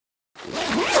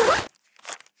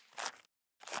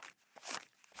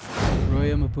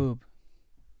Roya Mahboob,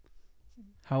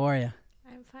 how are you?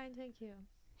 I'm fine, thank you.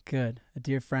 Good. A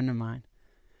dear friend of mine.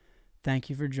 Thank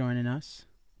you for joining us.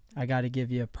 I got to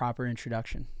give you a proper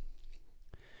introduction.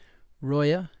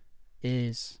 Roya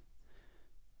is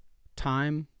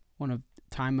one of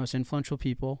Time most influential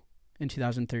people in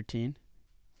 2013,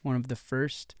 one of the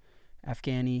first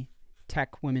Afghani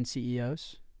tech women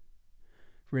CEOs,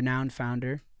 renowned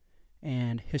founder,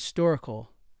 and historical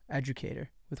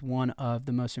educator with one of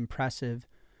the most impressive,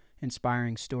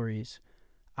 inspiring stories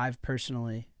I've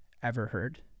personally ever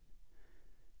heard.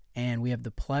 And we have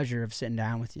the pleasure of sitting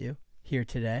down with you here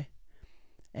today.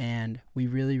 And we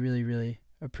really, really, really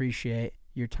appreciate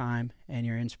your time and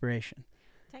your inspiration.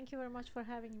 Thank you very much for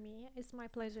having me. It's my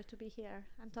pleasure to be here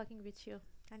and talking with you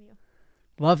and you.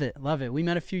 Love it. Love it. We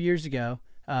met a few years ago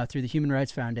through the Human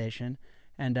Rights Foundation,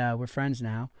 and we're friends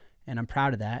now, and I'm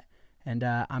proud of that. And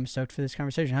I'm stoked for this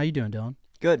conversation. How you doing, Dylan?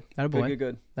 Good. That a boy.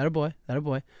 Good. That a boy. That a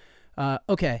boy.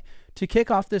 Okay, to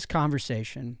kick off this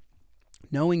conversation,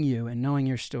 knowing you and knowing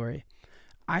your story,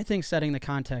 I think setting the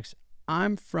context,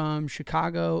 I'm from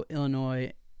Chicago,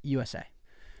 Illinois, USA.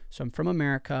 So I'm from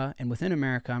America, and within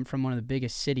America, I'm from one of the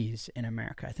biggest cities in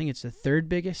America. I think it's the third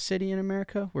biggest city in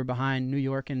America. We're behind New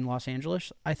York and Los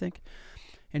Angeles, I think.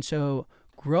 And so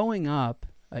growing up,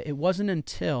 it wasn't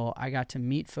until I got to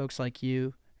meet folks like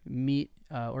you, meet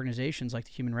organizations like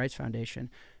the Human Rights Foundation,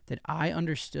 that I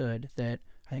understood that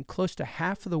I think close to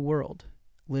half of the world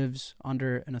lives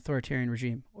under an authoritarian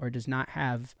regime or does not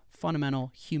have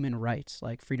fundamental human rights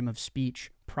like freedom of speech,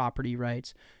 property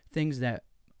rights, things that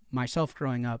myself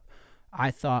growing up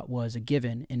I thought was a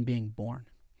given in being born.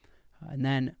 And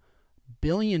then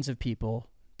billions of people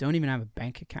don't even have a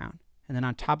bank account. And then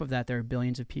on top of that, there are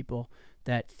billions of people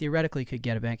that theoretically could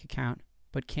get a bank account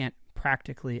but can't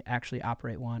practically actually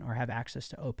operate one or have access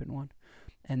to open one.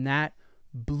 And that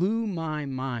blew my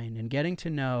mind. And getting to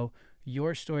know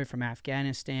your story from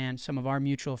Afghanistan, some of our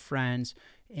mutual friends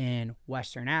in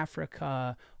Western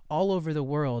Africa, all over the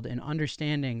world, and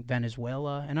understanding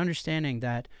Venezuela, and understanding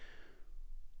that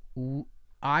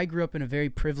I grew up in a very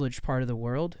privileged part of the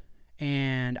world,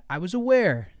 and I was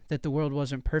aware that the world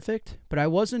wasn't perfect, but I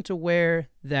wasn't aware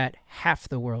that half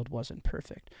the world wasn't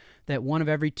perfect, that one of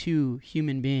every two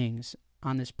human beings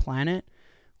on this planet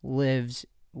lives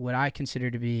what I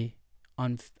consider to be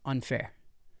unfair.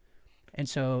 And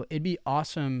so it'd be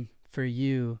awesome for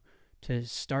you to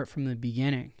start from the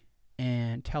beginning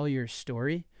and tell your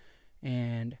story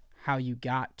and how you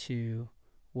got to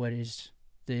what is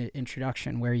the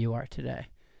introduction where you are today.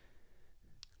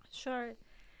 Sure.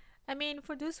 I mean,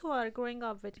 for those who are growing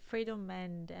up with freedom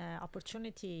and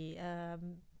opportunity,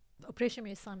 oppression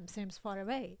may seems far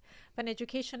away. When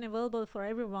education available for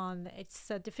everyone, it's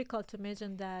difficult to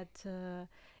imagine that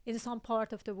in some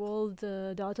part of the world,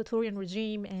 the authoritarian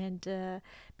regime and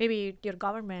maybe your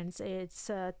governments, it's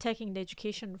taking the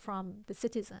education from the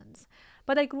citizens.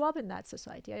 But I grew up in that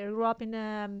society. I grew up in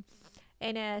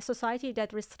a society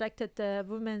that restricted the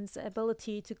women's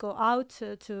ability to go out,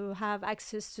 to have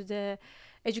access to the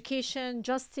education,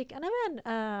 justice, and even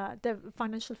the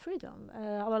financial freedom.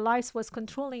 Our lives was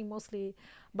controlling mostly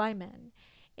by men.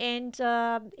 And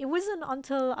it wasn't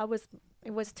until I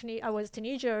was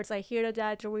teenagers, I heard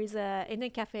that there was a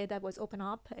Indian cafe that was open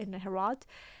up in Herat.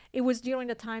 It was during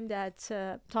the time that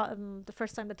the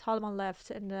first time the Taliban left,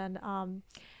 and then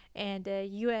and the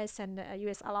U.S. and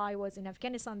U.S. ally was in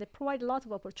Afghanistan. They provide a lot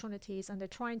of opportunities, and they're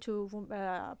trying to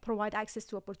provide access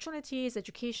to opportunities,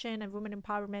 education, and women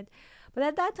empowerment. But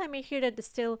at that time, I hear that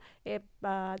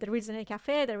there is a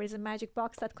cafe, there is a magic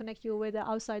box that connects you with the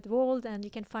outside world, and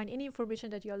you can find any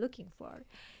information that you are looking for.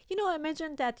 You know,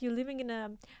 imagine that you're living in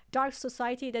a dark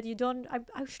society that you don't.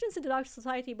 I shouldn't say the dark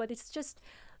society, but it's just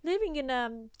living in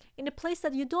a place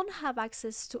that you don't have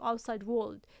access to outside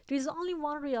world. There is only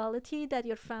one reality that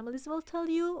your families will tell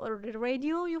you, or the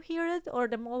radio you hear it, or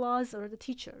the mullahs or the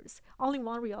teachers. Only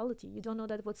one reality. You don't know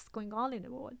that what's going on in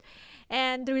the world.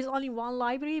 And there is only one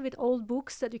library with old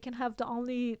books that you can have the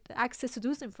only access to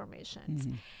those informations.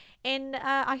 Mm-hmm. And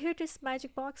I hear this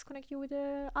magic box connect you with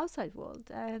the outside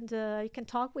world, and you can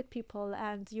talk with people,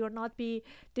 and you'll not be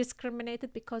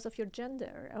discriminated because of your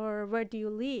gender or where do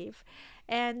you live.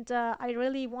 And I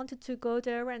really wanted to go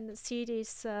there and see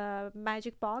this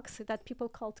magic box that people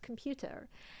called computer.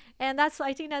 And I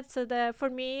think that's for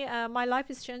me, my life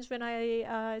has changed when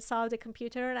I saw the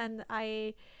computer, and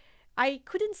I I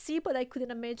couldn't see, but I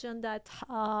couldn't imagine that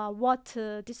what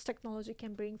this technology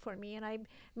can bring for me. And I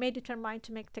made determined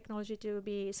to make technology to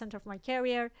be center of my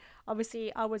career.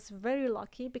 Obviously, I was very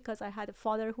lucky because I had a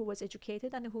father who was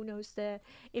educated and who knows the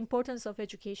importance of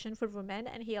education for women,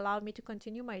 and he allowed me to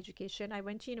continue my education. I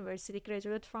went to university,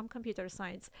 graduated from computer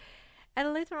science,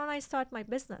 and later on I started my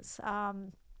business. I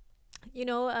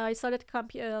started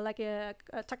like a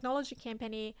technology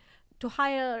company to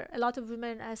hire a lot of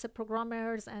women as a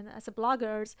programmers and as a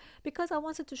bloggers, because I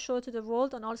wanted to show to the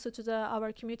world and also to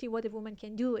our community what a woman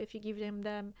can do if you give them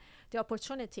the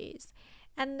opportunities.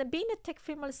 And being a tech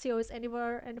female CEOs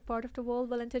anywhere in a part of the world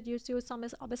will introduce you some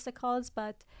obstacles,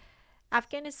 but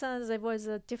Afghanistan it was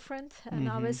different, and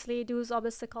obviously those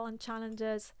obstacles and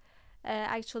challenges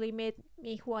actually made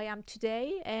me who I am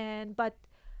today. But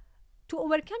to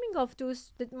overcoming of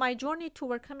those, my journey to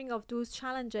overcoming of those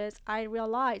challenges, I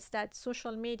realized that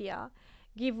social media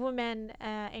give women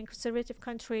in conservative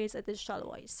countries a digital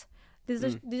voice.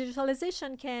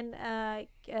 Digitalization can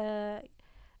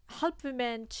help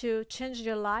women to change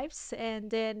their lives, and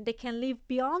then they can live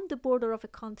beyond the border of a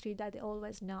country that they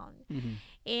always known.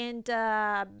 And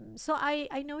so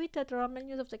I know it that there are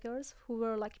millions of the girls who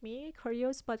were like me,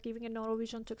 curious but giving a narrow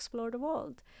vision to explore the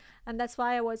world. And that's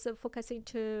why I was focusing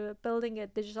to building a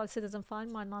digital citizen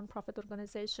fund, my nonprofit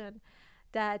organization,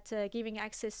 that giving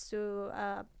access to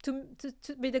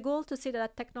with the goal to see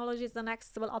that technology is the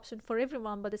next option for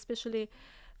everyone, but especially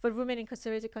for women in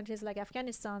conservative countries like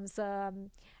Afghanistan.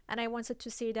 And I wanted to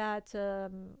see that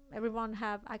everyone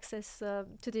have access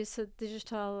to these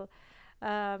digital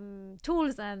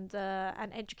tools and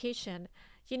education.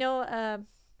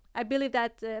 I believe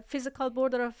that the physical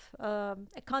border of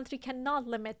a country cannot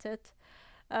limit it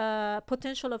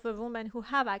potential of a woman who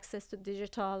have access to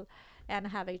digital and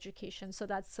have education. So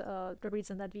that's the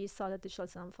reason that we started Digital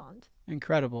Citizen Fund.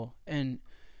 Incredible. And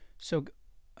so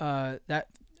that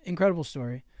incredible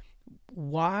story.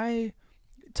 Why,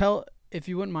 if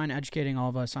you wouldn't mind educating all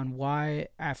of us on why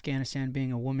Afghanistan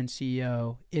being a woman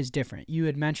CEO is different. You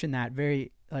had mentioned that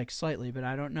very slightly, but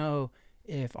I don't know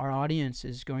if our audience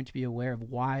is going to be aware of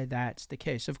why that's the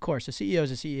case. Of course, a CEO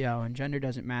is a CEO and gender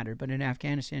doesn't matter, but in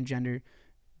Afghanistan, gender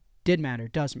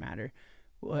does matter.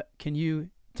 Can you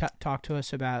talk to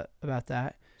us about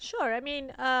that? Sure. I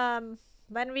mean,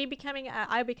 when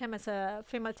I became as a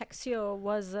female tech CEO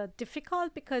was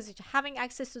difficult because having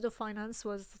access to the finance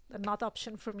was not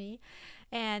option for me.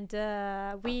 And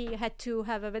we had to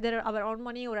have whether our own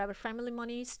money or our family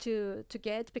monies to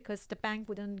get, because the bank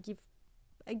wouldn't give.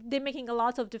 They're making a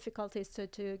lot of difficulties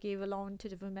to give a loan to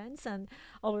the women, and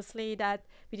obviously that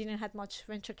we didn't have much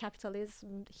venture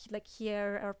capitalism like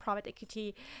here or private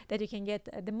equity that you can get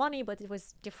the money, but it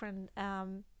was different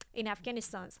in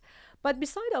Afghanistan. But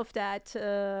beside of that,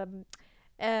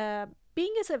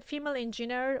 being as a female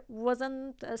engineer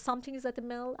wasn't something that the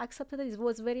male accepted. It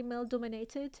was very male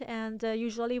dominated, and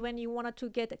usually when you wanted to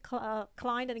get a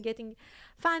client and getting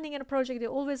funding in a project, they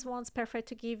always want perfect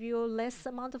to give you less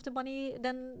amount of the money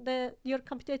than your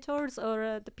competitors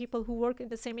or the people who work in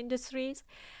the same industries.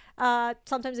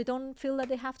 Sometimes they don't feel that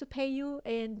they have to pay you,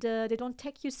 and they don't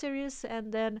take you serious.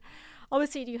 And then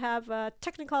obviously you have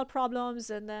technical problems,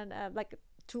 and then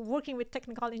to working with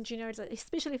technical engineers,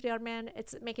 especially if they are men,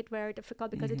 it's make it very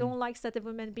difficult because they don't like that the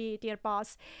women be their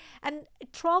boss. And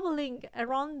traveling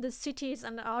around the cities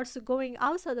and also going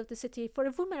outside of the city for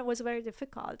a woman was very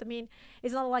difficult. I mean,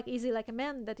 it's not like easy like a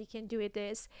man that you can do it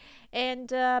this. And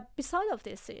beside of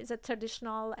this is a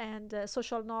traditional and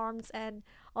social norms, and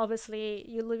obviously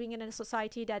you're living in a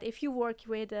society that if you work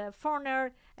with a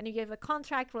foreigner and you give a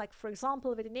contract, like for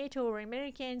example with NATO or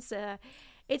Americans,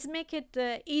 it's make it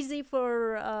easy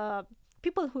for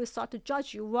people who start to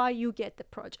judge you why you get the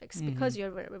projects because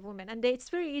you're a woman, and it's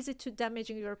very easy to damage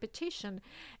your reputation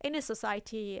in a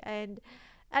society, and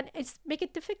it's make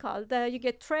it difficult. You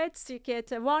get threats, you get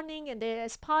a warning, and they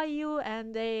spy you,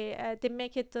 and they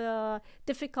make it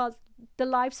difficult the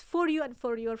lives for you and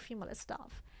for your female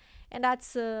staff. And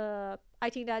that's I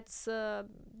think that's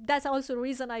also the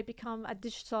reason I become a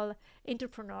digital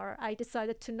entrepreneur. I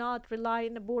decided to not rely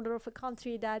on the border of a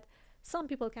country that some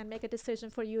people can make a decision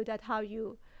for you that how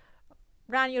you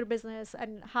run your business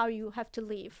and how you have to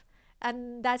live.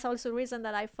 And that's also the reason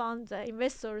that I found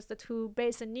investors who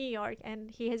based in New York, and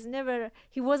he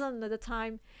wasn't at the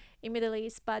time in Middle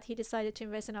East, but he decided to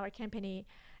invest in our company.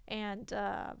 And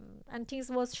things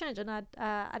was changed, and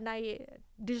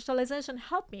digitalization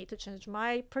helped me to change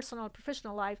my personal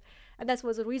professional life, and that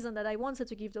was the reason that I wanted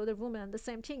to give the other women the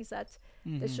same things, that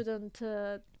they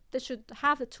should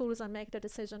have the tools and make the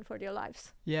decision for their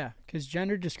lives. Yeah, because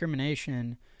gender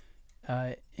discrimination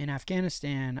in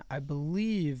Afghanistan, I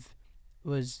believe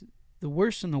was the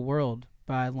worst in the world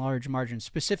by large margins,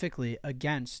 specifically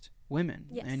against women.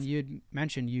 Yes. And you'd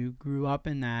mentioned you grew up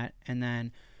in that, and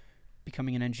then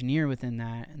becoming an engineer within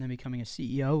that, and then becoming a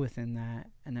CEO within that,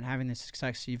 and then having the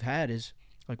success you've had is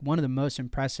like one of the most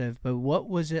impressive. But what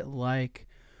was it like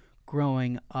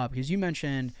growing up? Because you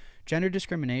mentioned gender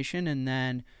discrimination, and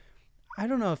then I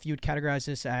don't know if you would categorize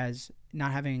this as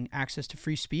not having access to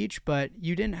free speech, but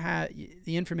you didn't have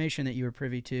the information that you were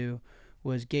privy to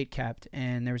was gate kept,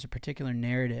 and there was a particular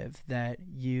narrative that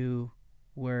you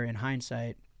were, in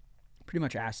hindsight, pretty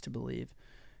much asked to believe.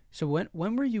 So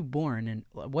when were you born, and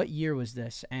what year was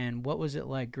this, and what was it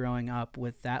like growing up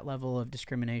with that level of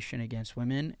discrimination against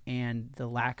women and the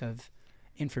lack of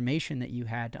information that you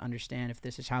had to understand if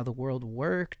this is how the world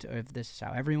worked or if this is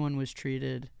how everyone was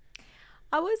treated?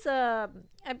 I was, I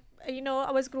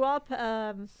was grew up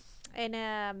in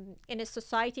a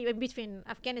society in between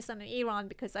Afghanistan and Iran,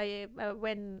 because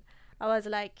when I was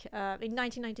like in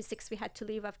 1996 we had to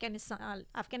leave Afghanistan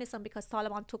because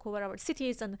Taliban took over our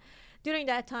cities, and during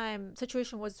that time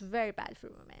situation was very bad for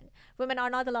women. Women are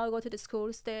not allowed to go to the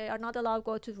schools, they are not allowed to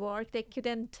go to work, they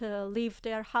couldn't leave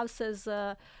their houses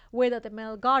without a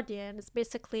male guardians.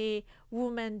 Basically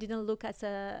women didn't look as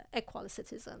equal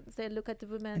citizens, they look at the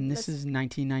women. And this is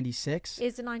 1996?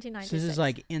 It's 1996. So this is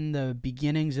like in the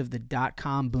beginnings of the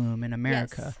 .com boom in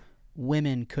America. Yes.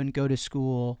 Women couldn't go to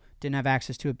school, didn't have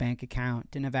access to a bank account,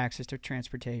 didn't have access to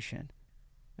transportation.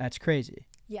 That's crazy.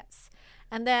 Yes.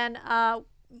 And then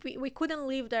we couldn't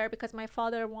live there because my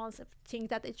father wants to think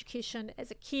that education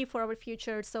is a key for our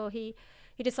future. So he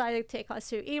decided to take us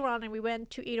to Iran, and we went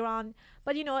to Iran.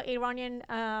 But you know, Iranian,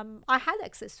 I had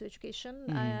access to education.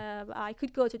 Mm-hmm. I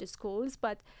could go to the schools,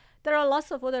 but there are lots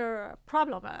of other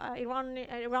problems.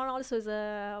 Iran also is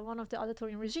one of the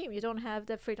authoritarian regime. You don't have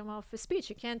the freedom of speech.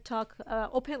 You can't talk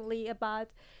openly about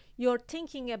your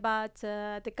thinking about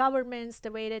the governments,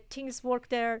 the way that things work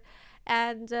there,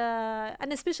 and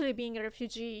especially being a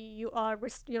refugee,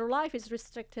 your life is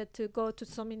restricted to go to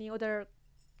so many other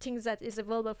things that is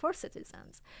available for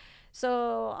citizens.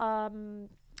 So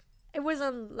it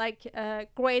wasn't like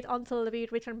great until we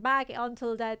returned back,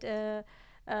 until that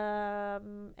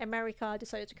America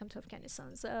decided to come to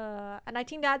Afghanistan. And I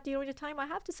think that during the time, I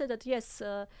have to say that yes,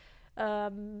 the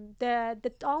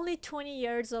only 20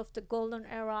 years of the golden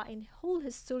era in whole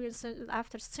history,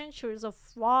 after centuries of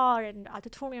war and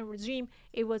authoritarian regime,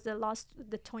 it was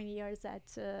the 20 years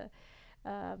that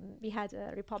we had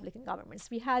Republican governments.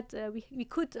 We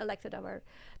could elected our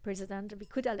president. We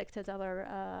could elected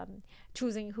our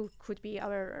choosing who could be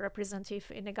our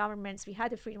representative in the governments. We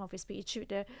had the freedom of speech.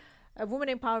 The women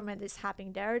empowerment is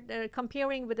happening there.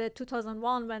 Comparing with the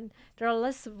 2001, when there are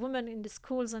less women in the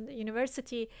schools and the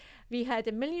university, we had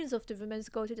millions of the women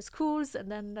go to the schools, and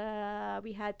then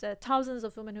we had thousands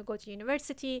of women who go to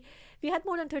university. We had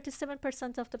more than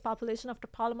 37% of the population of the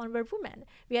parliament were women.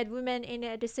 We had women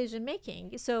in decision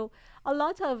making. So a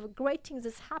lot of great things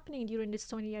is happening during these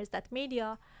 20 years that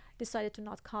media decided to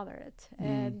not cover it.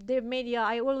 And the media,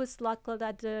 I always like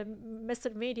that the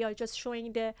Western media just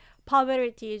showing the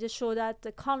poverty, just show that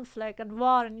the conflict and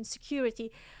war and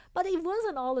insecurity. But it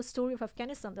wasn't all the story of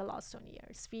Afghanistan the last 20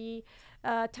 years. We,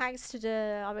 thanks to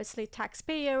the, obviously,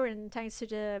 taxpayer, and thanks to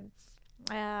the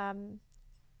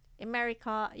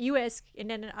America, US, and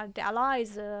then the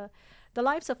allies, the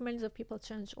lives of millions of people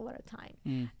change over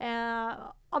time.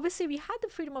 Obviously, we had the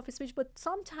freedom of speech, but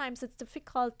sometimes it's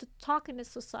difficult to talk in a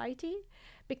society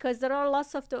because there are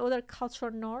lots of the other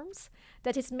cultural norms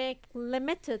that is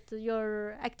limited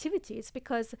your activities,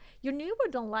 because your neighbor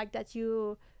don't like that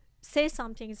you say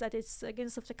something that is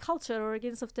against of the culture or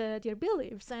against of their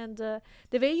beliefs, and the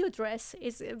way you dress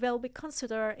is will be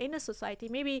considered in a society.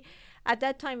 Maybe at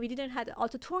that time we didn't have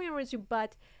authoritarian regime,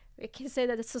 but we can say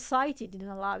that the society didn't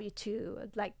allow you to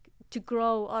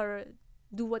grow or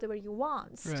do whatever you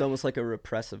want. Right. It's almost like a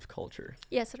repressive culture.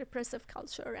 Yes, a repressive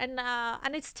culture, and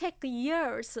it's taken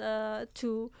years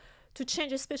to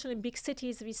change, especially in big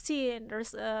cities. We see, and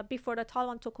there's before the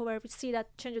Taliban took over, we see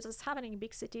that changes is happening in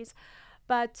big cities,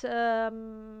 but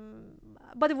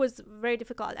it was very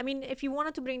difficult. I mean, if you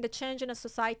wanted to bring the change in a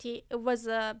society, it was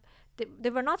they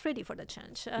were not ready for the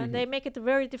change. They make it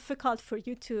very difficult for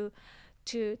you to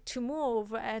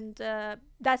move, and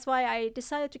that's why I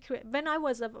decided to create. When I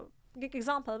was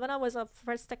a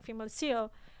first tech female CEO,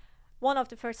 one of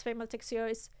the first female tech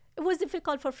CEOs, it was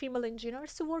difficult for female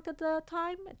engineers to work at the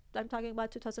time. I'm talking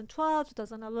about 2012,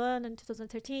 2011, and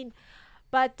 2013.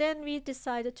 But then we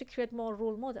decided to create more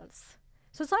role models.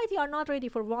 Society are not ready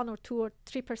for 1 or 2 or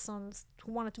 3 persons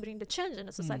who wanted to bring the change in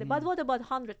a society. But what about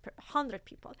 100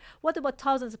 people? What about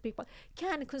thousands of people?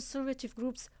 Can conservative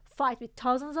groups fight with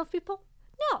thousands of people?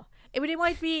 No. Everybody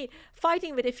might be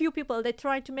fighting with a few people that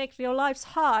try to make their lives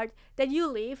hard that you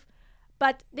live,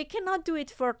 but they cannot do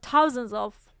it for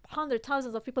hundred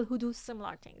thousands of people who do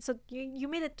similar things. So you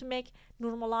made it to make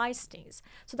normalized things.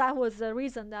 So that was the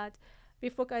reason that we're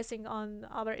focusing on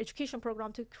our education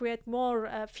program to create more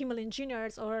female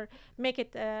engineers or make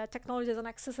it technology as an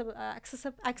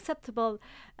acceptable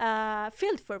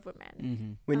field for women.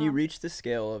 Mm-hmm. When you reach the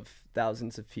scale of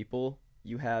thousands of people,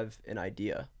 you have an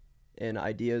idea, and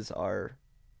ideas are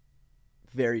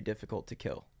very difficult to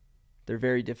kill. They're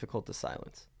very difficult to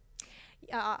silence.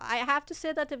 I have to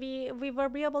say that we were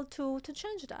able to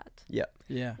change that. Yeah.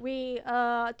 Yeah. We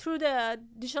through the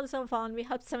Digital Sun Fund, we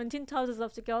helped 17,000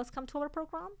 of the girls come to our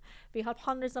program. We helped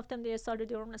hundreds of them. They started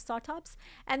their own startups.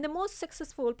 And the most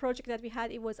successful project that we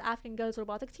had, it was Afghan girls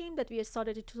robotic team that we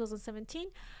started in 2017.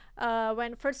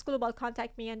 When First Global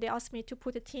contacted me and they asked me to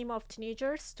put a team of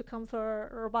teenagers to come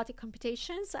for robotic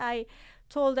competitions, I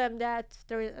told them that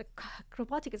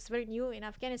robotic is very new in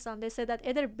Afghanistan. They said that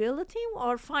either build a team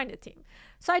or find a team.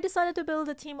 So I decided to build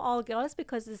a team all girls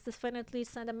because this definitely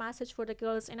sent a message for the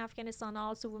girls in Afghanistan and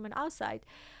also women outside.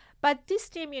 But this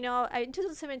team, in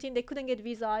 2017, they couldn't get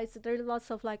visas. There were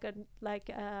lots of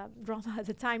drama at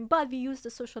the time. But we used the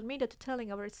social media to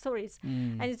telling our stories,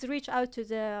 and it's reached out to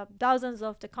the thousands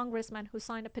of the congressmen who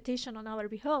signed a petition on our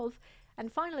behalf.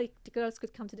 And finally, the girls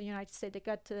could come to the United States. They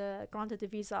got granted a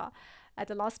visa at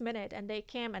the last minute, and they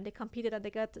came and they competed and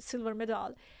they got the silver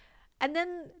medal. And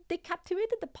then they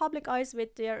captivated the public eyes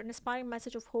with their inspiring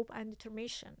message of hope and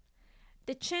determination.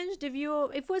 They changed the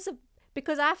view.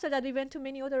 Because after that, we went to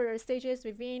many other stages.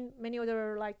 We won many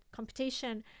other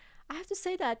competition. I have to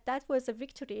say that was a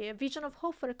victory, a vision of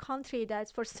hope for a country that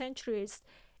for centuries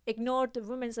ignored the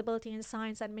women's ability in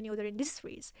science and many other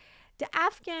industries. The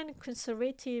Afghan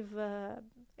conservative,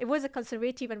 it was a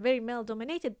conservative and very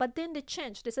male-dominated, but then they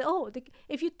changed. They said,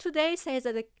 if you today say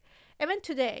that, even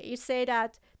today, you say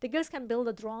that the girls can build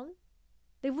a drone,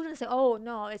 they wouldn't say, oh,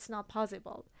 no, it's not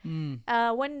possible.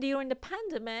 When during the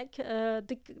pandemic,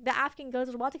 the Afghan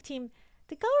girls robotic team,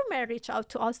 the government reached out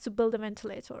to us to build a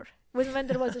ventilator. When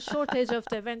there was a shortage of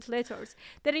the ventilators,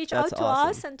 they reached out to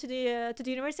us and to the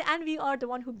university, and we are the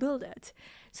one who built it.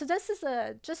 So this is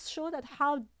just show that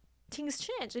how things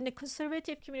change in the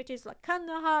conservative communities like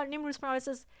Kandahar, Nimruz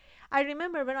provinces. I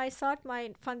remember when I started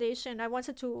my foundation, I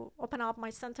wanted to open up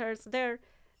my centers there.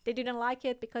 They didn't like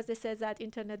it because they said that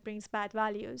internet brings bad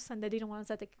values, and they didn't want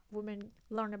that the women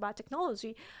learn about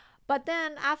technology. But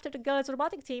then after the girls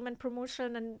robotic team and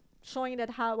promotion and showing that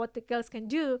what the girls can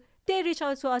do, they reached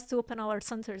out to us to open our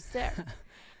centers there.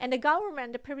 And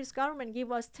the previous government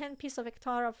gave us 10 pieces of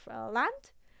hectare of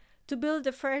land to build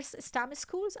the first STEM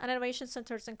schools and innovation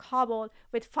centers in Kabul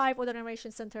with 5 other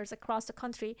innovation centers across the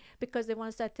country, because they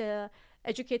want that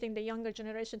educating the younger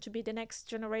generation to be the next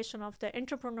generation of the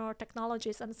entrepreneur,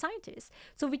 technologists, and scientists.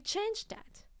 So we changed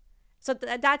that. So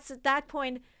that's at that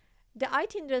point, the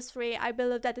IT industry, I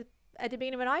believe that at the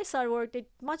beginning when I started work, they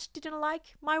much didn't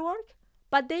like my work,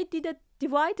 but they did it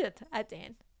divided at the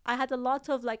end. I had a lot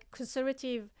of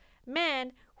conservative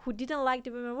men who didn't like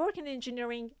the women working in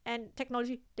engineering and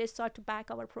technology. They start to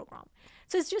back our program.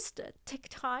 So it's just take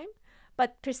time,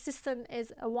 but persistent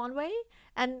is one way,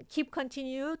 and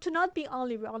continue to not be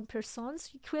only one persons.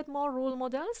 You create more role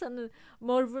models and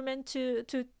more women to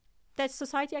that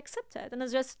society accepted. And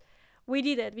it's just, we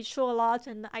did it. We show a lot,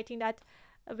 and I think that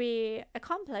we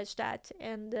accomplished that.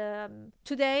 And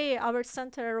today our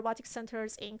robotic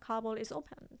centers in Kabul is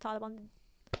open. Taliban.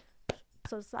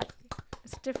 So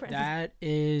it's different. That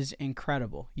is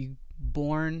incredible. You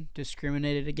born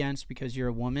discriminated against because you're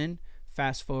a woman.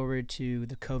 Fast forward to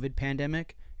the COVID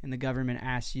pandemic, and the government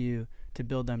asks you to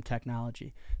build them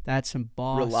technology. That's some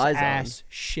boss-ass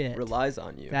shit. Relies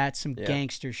on you. That's some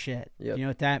gangster shit. Yep. You know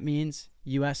what that means?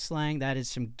 U.S. slang? That is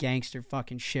some gangster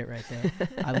fucking shit right there.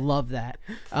 I love that.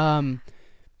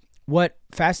 What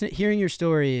fascinating, hearing your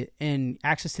story and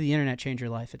access to the internet changed your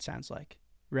life, it sounds like,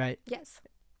 right? Yes.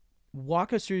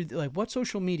 Walk us through, what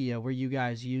social media were you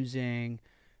guys using?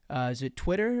 Is it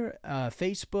Twitter,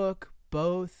 Facebook,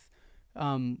 both?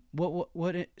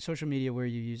 What social media were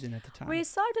you using at the time? We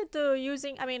started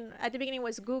using, at the beginning it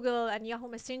was Google and Yahoo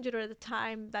Messenger at the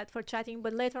time that for chatting,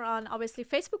 but later on, obviously,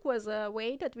 Facebook was a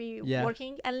way that we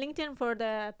working, and LinkedIn for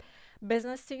the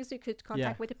business things you could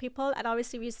contact with the people, and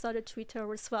obviously we started Twitter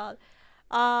as well.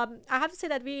 I have to say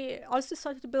that we also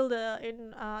started to build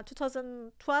in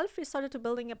 2012. We started to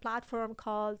building a platform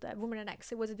called Women and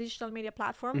X. It was a digital media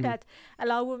platform that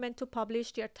allowed women to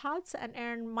publish their thoughts and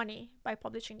earn money by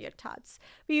publishing their thoughts.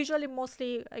 We usually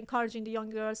mostly encouraging the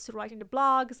young girls to write in the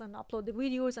blogs and upload the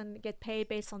videos and get paid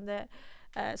based on the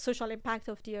social impact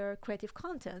of their creative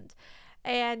content.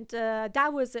 And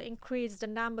that was increased the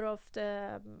number of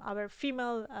our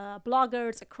female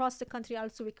bloggers across the country.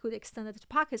 Also, we could extend it to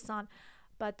Pakistan,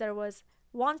 but there was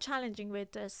one challenging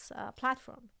with this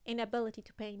platform: inability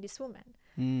to pay these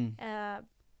women,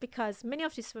 because many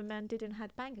of these women didn't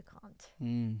have bank account.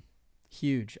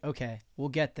 Huge. Okay, we'll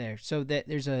get there. So that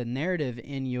there's a narrative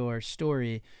in your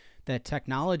story that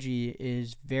technology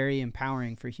is very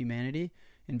empowering for humanity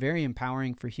and very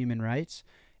empowering for human rights,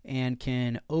 and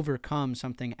can overcome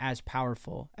something as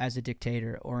powerful as a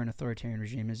dictator or an authoritarian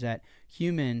regime. Is that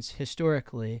humans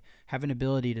historically have an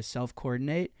ability to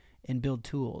self-coordinate and build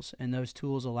tools, and those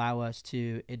tools allow us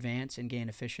to advance and gain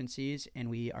efficiencies, and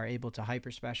we are able to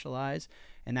hyper-specialize.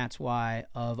 And that's why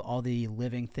of all the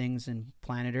living things in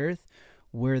planet Earth,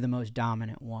 we're the most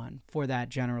dominant one, for that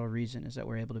general reason, is that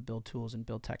we're able to build tools and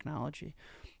build technology.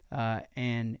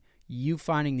 And you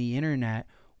finding the internet,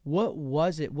 what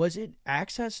was it? Was it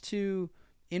access to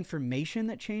information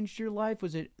that changed your life?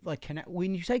 Was it like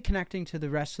when you say connecting to the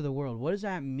rest of the world, what does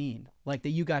that mean? Like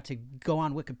that you got to go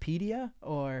on Wikipedia,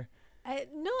 or?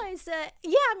 No, it's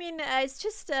I mean, it's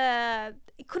just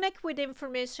connect with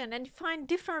information and find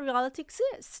different reality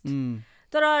exists.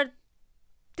 There are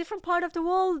different part of the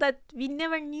world that we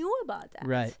never knew about that.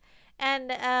 Right.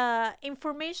 And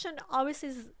information obviously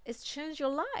is change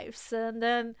your lives, and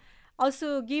then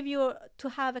also give you to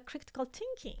have a critical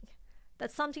thinking.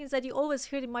 That some things that you always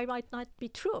hear might not be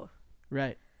true.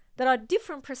 Right. There are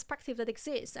different perspectives that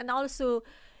exist, and also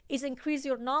is increase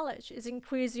your knowledge, is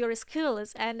increase your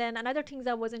skills. And then another thing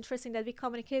that was interesting, that we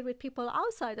communicate with people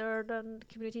outside the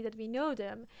community that we know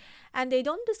them, and they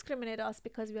don't discriminate us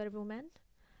because we are women.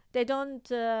 They don't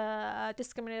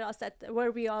discriminate us at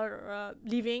where we are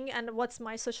living and what's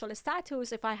my social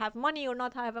status, if I have money or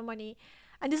not have money.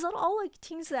 And these are all like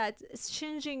things that is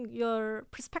changing your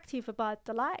perspective about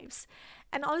the lives.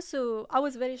 And also, I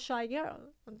was a very shy girl.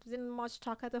 Didn't much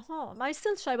talk at home. I'm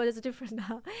still shy, but it's different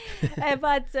now.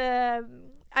 But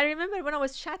I remember when I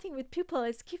was chatting with people,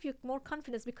 it's give you more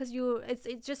confidence, because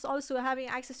it's just also having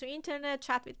access to internet,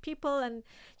 chat with people, and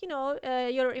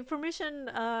your information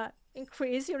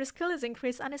increase, your skills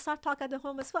increase, and I start talking at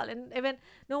home as well. And even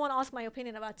no one asked my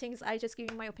opinion about things. I just give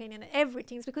you my opinion on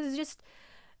everything, because it's just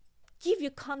give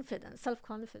you confidence,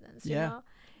 self-confidence, you know?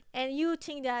 And you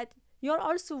think that you're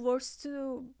also worth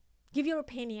to give your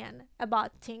opinion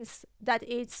about things that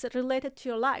it's related to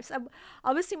your lives.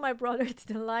 Obviously, my brother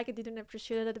didn't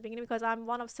appreciate it at the beginning, because I'm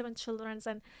one of 7 children.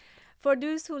 And for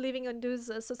those who living in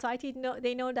this society,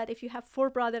 they know that if you have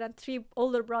 4 brothers and 3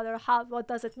 older brothers, what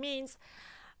does it mean?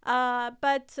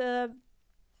 But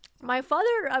my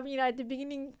father, I mean, at the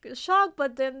beginning, shocked,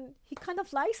 but then he kind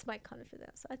of likes my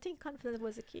confidence. I think confidence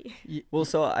was the key. Well,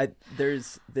 so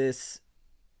there's this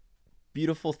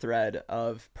beautiful thread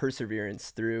of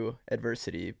perseverance through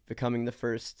adversity, becoming the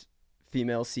first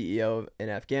female CEO in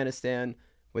Afghanistan,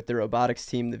 with the robotics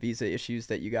team, the visa issues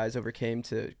that you guys overcame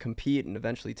to compete and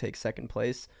eventually take 2nd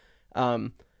place.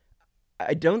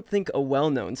 I don't think a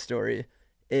well-known story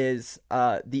is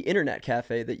the internet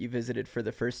cafe that you visited for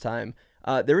the first time.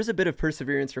 There was a bit of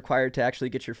perseverance required to actually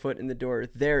get your foot in the door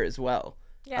there as well,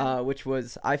 which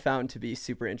I found to be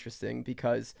super interesting,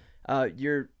 because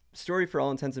your story, for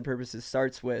all intents and purposes,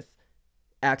 starts with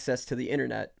access to the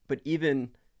internet, but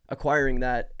even acquiring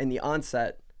that in the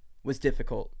onset was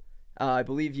difficult. I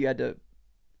believe you had to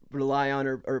rely on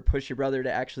or push your brother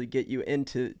to actually get you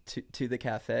into to the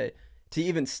cafe to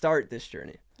even start this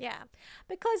journey. Yeah,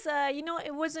 because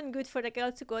it wasn't good for the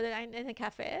girls to go there in a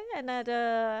cafe, and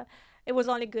that it was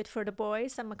only good for the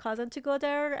boys and my cousin to go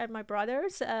there, and my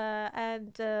brothers,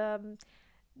 and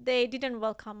they didn't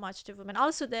welcome much the women.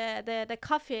 Also, the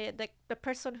cafe, the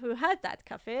person who had that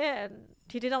cafe, and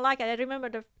he didn't like it. I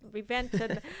remember we went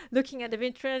and looking at the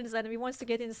vitrines, and we wanted to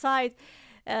get inside.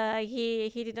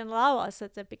 He didn't allow us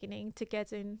at the beginning to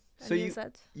get in. So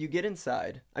you get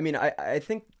inside. I mean, I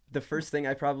think the first thing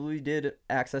I probably did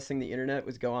accessing the internet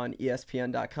was go on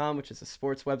ESPN.com, which is a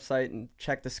sports website, and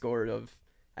check the score of,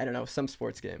 I don't know, some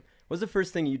sports game. What was the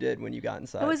first thing you did when you got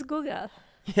inside? It was Google.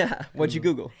 Yeah. What'd you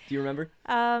Google? Do you remember?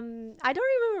 I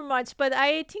don't remember much, but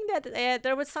I think that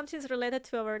there was something related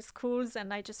to our schools,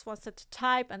 and I just wanted to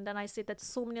type, and then I see that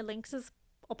so many links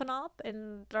open up,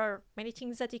 and there are many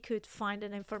things that you could find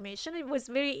in information. It was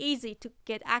very easy to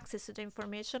get access to the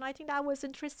information. I think that was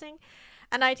interesting.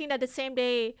 And I think that the same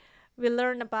day we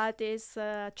learned about this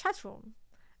chat room,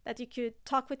 that you could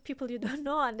talk with people you don't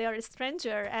know, and they are a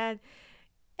stranger, and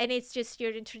it's just you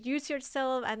introduce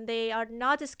yourself, and they are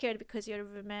not scared because you're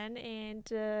a woman,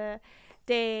 and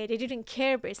they didn't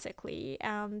care basically.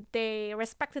 They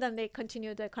respected and they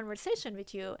continued the conversation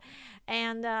with you.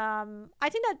 And I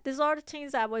think that these are the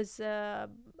things I was a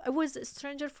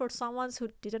stranger for someone who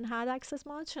didn't have access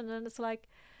much. And then it's like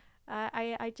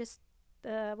I just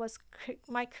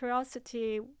my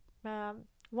curiosity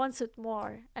wants it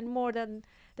more and more than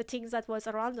the things that was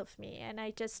around of me. And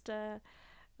I just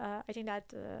I think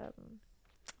that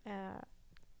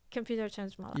computer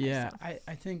changed my life. Yeah, so.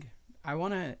 I think I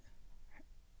want to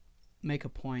make a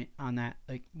point on that.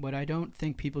 Like, what I don't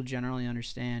think people generally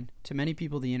understand, to many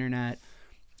people the internet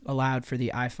allowed for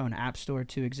the iPhone App Store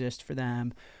to exist for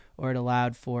them, or it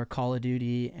allowed for Call of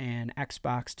Duty and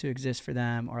Xbox to exist for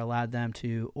them, or allowed them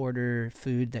to order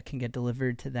food that can get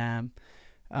delivered to them,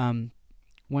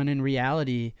 when in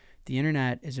reality the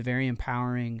internet is a very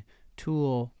empowering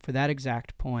tool for that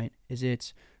exact point. Is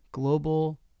it's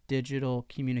global digital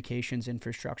communications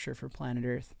infrastructure for planet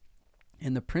Earth.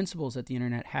 And the principles that the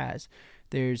internet has,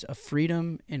 there's a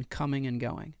freedom in coming and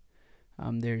going.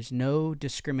 There's no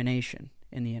discrimination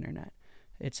in the internet.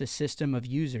 It's a system of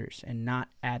users and not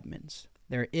admins.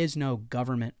 There is no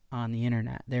government on the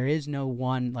internet. There is no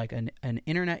one, like an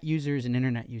internet user is an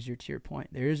internet user, to your point.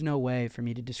 There is no way for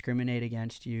me to discriminate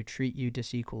against you, treat you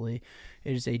disequally.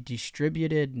 It is a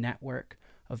distributed network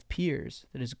of peers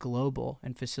that is global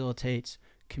and facilitates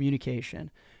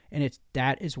communication. And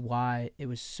that is why it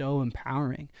was so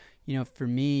empowering. You know, for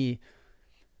me,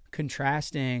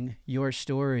 contrasting your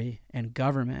story and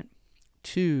government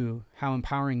to how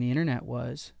empowering the internet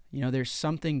was, you know, there's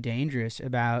something dangerous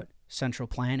about central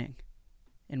planning,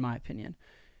 in my opinion.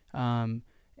 And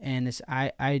this,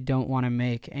 I don't want to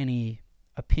make any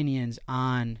opinions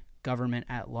on government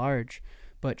at large,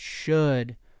 but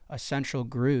should a central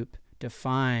group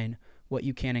define what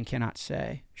you can and cannot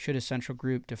say? Should a central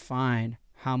group define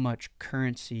how much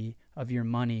currency of your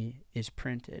money is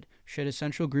printed? Should a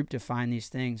central group define these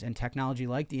things? And technology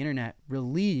like the internet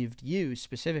relieved you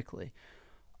specifically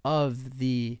of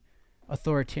the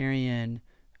authoritarian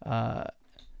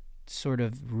sort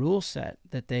of rule set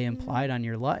that they implied on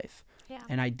your life. Yeah.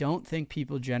 And I don't think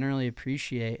people generally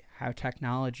appreciate how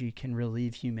technology can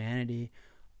relieve humanity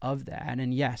of that.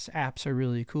 And yes, apps are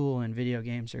really cool and video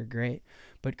games are great,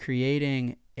 but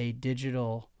creating a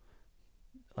digital,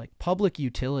 like, public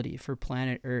utility for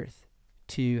planet Earth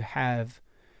to have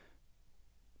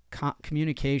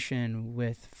communication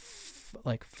with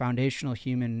like foundational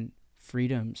human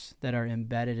freedoms that are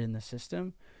embedded in the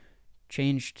system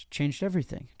changed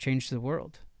everything, changed the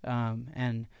world.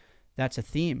 And that's a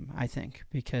theme, I think,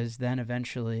 because then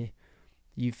eventually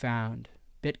you found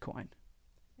Bitcoin,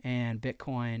 and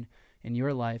Bitcoin in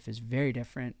your life is very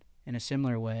different in a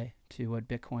similar way to what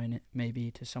Bitcoin may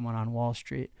be to someone on Wall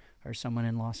Street or someone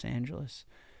in Los Angeles.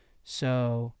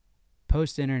 So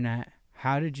post-internet,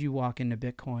 how did you walk into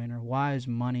Bitcoin, or why is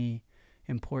money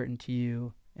important to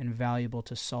you and valuable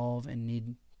to solve and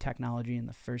need technology in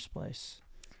the first place?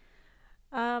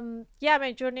 Yeah,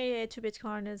 my journey to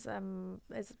Bitcoin is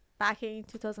back in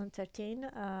 2013.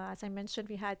 As I mentioned,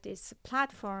 we had this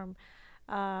platform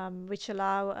which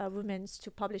allow women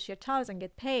to publish their thoughts and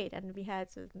get paid, and we had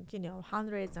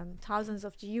hundreds and thousands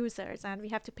of users, and we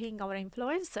have to pay our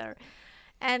influencer.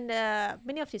 And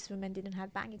many of these women didn't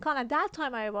have bank account. At that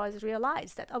time, I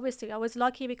realized that obviously I was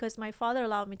lucky because my father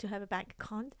allowed me to have a bank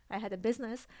account. I had a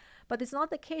business, but it's not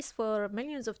the case for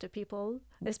millions of the people,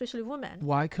 especially women.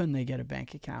 Why couldn't they get a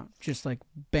bank account? Just like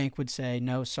bank would say,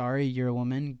 no, sorry, you're a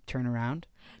woman, turn around.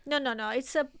 No.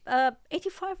 It's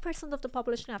 85% of the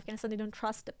population in Afghanistan, they don't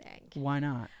trust the bank. Why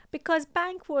not? Because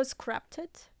bank was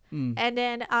corrupted. And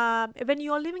then when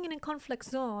you're living in a conflict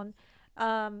zone,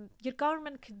 your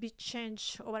government could be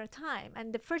changed over time,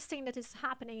 and the first thing that is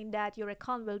happening is that your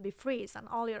account will be freeze and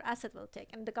all your asset will take,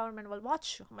 and the government will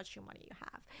watch how much money you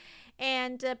have.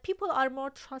 And people are more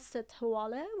trusted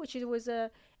hawala, which was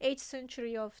a 8th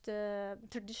century of the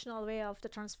traditional way of the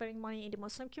transferring money in the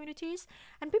Muslim communities,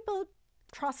 and people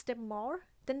trust them more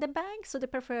than the bank, so they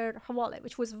prefer hawala,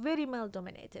 which was very male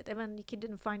dominated. Even you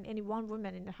didn't find any one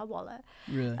woman in the hawala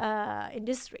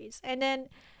industries. And then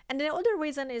the other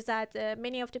reason is that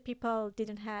many of the people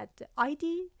didn't have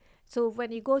ID. So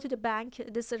when you go to the bank,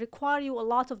 this require you a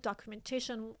lot of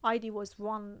documentation. ID was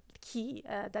one key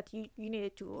that you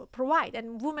needed to provide.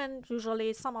 And women,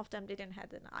 usually, some of them didn't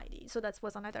have an ID. So that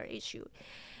was another issue.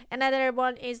 Another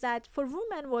one is that for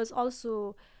women was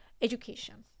also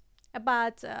education,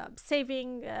 about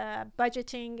saving,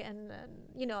 budgeting, and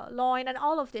loan, and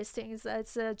all of these things.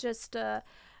 It's just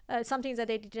something that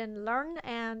they didn't learn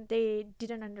and they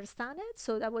didn't understand it.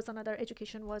 So that was another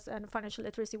education was, and financial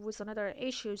literacy was another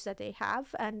issues that they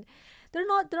have. And there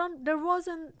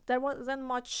wasn't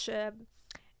much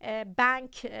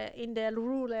bank in the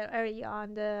rural area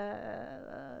and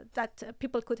that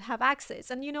people could have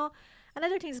access. And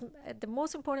another thing is, the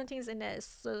most important things in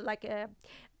this,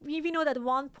 we know that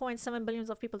 1.7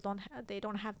 billion of people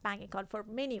don't have bank account for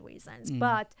many reasons.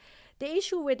 But the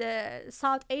issue with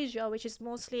South Asia, which is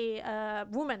mostly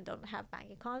women don't have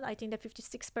bank account, I think the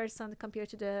 56% compared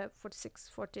to the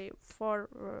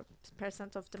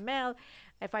 44% of the male,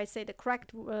 if I say the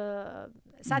correct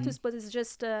status, but it's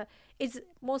just it's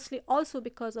mostly also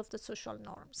because of the social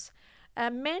norms.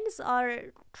 Men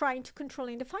are trying to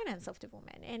controlling the finance of the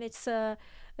women, and it's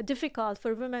difficult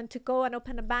for women to go and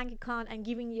open a bank account and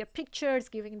giving their pictures,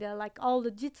 giving their all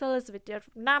the details with their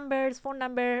numbers, phone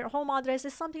number, home address.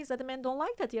 Is something that the men don't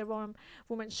like that their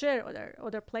women share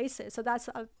other places. So that's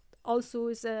also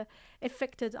is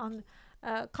affected on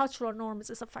cultural norms.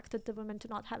 Is affected the women to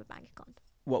not have a bank account.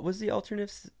 What was the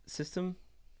alternative system?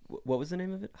 What was the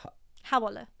name of it?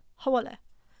 Hawala.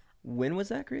 When was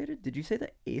that created? Did you say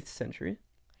the 8th century?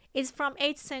 It's from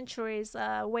 8th century's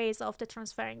ways of the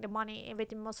transferring the money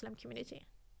within Muslim community.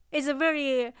 It's a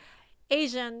very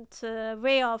ancient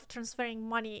way of transferring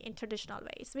money in traditional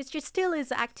ways, which still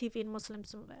is active in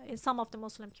Muslims in some of the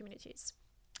Muslim communities.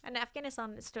 And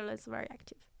Afghanistan still is very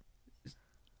active.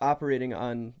 Operating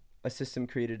on a system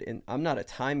created in, I'm not a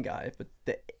time guy, but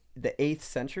the 8th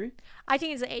century? I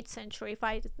think it's the 8th century, if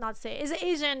I did not say. It's an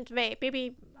ancient way.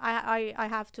 Maybe I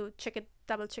have to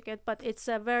double check it, but it's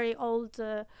a very old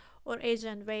or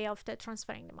ancient way of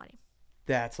transferring the money.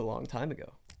 That's a long time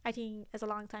ago. I think it's a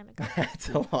long time ago. That's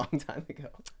a long time ago.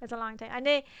 It's a long time.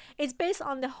 And it's based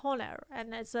on the honor,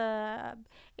 and it's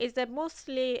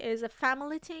mostly is a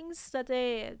family things that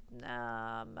they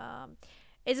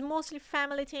it's mostly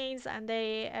family things, and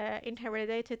they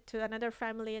inherited it to another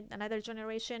family, another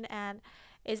generation, and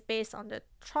is based on the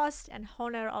trust and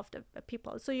honor of the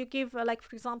people. So you give,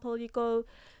 for example, you go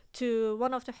to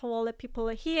one of the Hawala people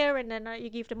here, and then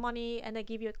you give the money, and they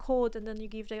give you a code, and then you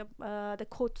give the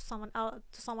code to someone else,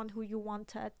 to someone who you want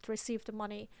to receive the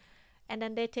money, and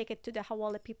then they take it to the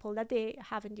Hawala people that they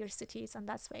have in their cities, and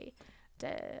that's why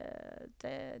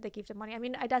they give the money. I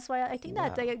mean, that's why I think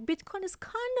that Bitcoin is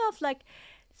kind of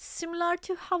similar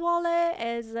to Hawala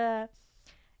as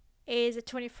is the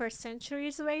 21st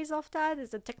century's ways of that,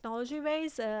 is the technology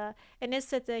ways, and it's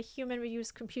that the human will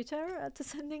use computer to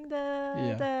sending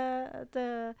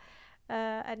the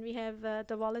and we have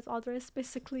the wallet address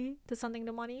basically to sending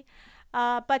the money,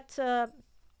 but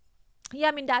yeah,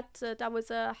 I mean that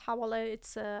was a Hawala.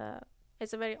 It's a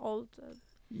very old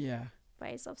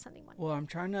ways of sending money. Well, I'm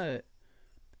trying to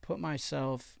put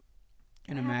myself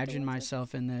and imagine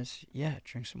myself in this. Yeah,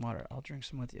 drink some water. I'll drink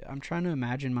some with you. I'm trying to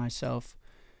imagine myself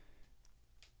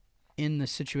in the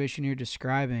situation you're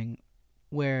describing,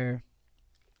 where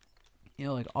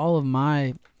all of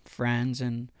my friends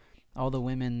and all the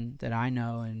women that I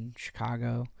know in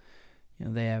Chicago,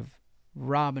 they have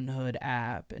Robinhood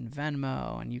app and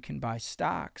Venmo, and you can buy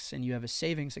stocks, and you have a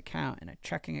savings account and a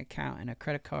checking account and a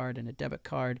credit card and a debit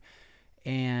card,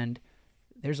 and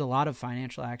there's a lot of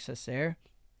financial access there.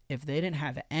 If they didn't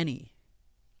have any,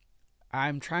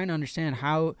 I'm trying to understand,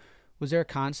 how was there a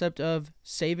concept of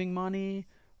saving money,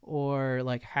 or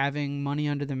having money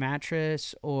under the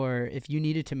mattress, or if you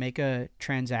needed to make a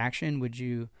transaction, would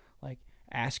you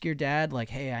ask your dad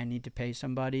hey, I need to pay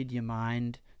somebody, do you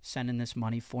mind sending this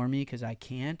money for me because I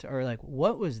can't? Or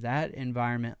what was that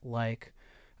environment like?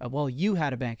 Well, you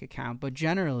had a bank account, but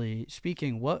generally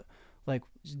speaking, what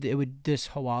this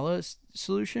Hawala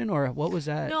solution, or what was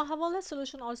that? No, Hawala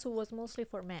solution also was mostly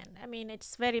for men. I mean,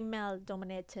 it's very male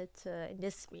dominated in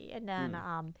this way, and then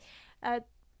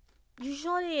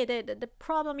usually the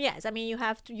problem, yes, I mean,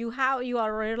 you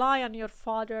are rely on your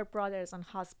father, brothers, and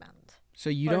husband. So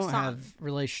you don't have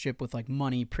relationship with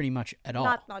money pretty much at all.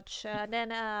 Not much.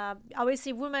 Then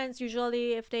obviously women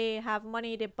usually, if they have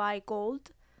money, they buy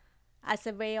gold as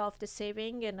a way of the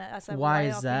saving and as a Why way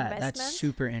is of that? investment. That's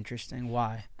super interesting.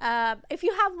 Why? If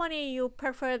you have money, you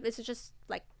prefer, it's just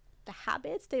the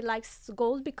habits. They like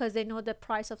gold because they know the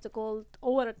price of the gold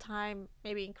over time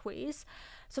maybe increase.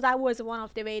 So that was one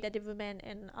of the way that the women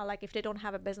in if they don't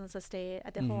have a business, they stay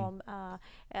at the home,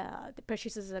 the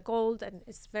purchases the gold, and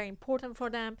it's very important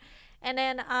for them. And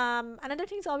then another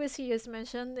thing is, obviously, you just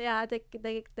mentioned,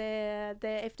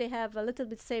 if they have a little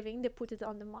bit saving, they put it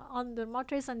on the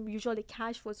mattress, and usually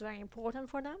cash was very important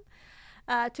for them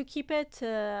to keep it.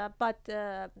 But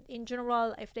in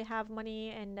general, if they have money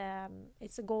and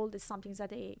it's a gold, is something that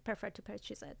they prefer to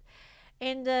purchase it.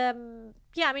 And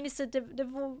yeah, I mean, it's a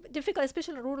difficult,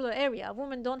 especially in rural area.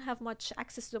 Women don't have much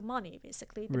access to money,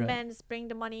 basically. The Right. men bring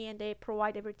the money and they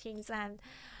provide everything, and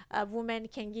women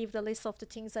can give the list of the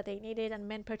things that they needed and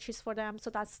men purchase for them. So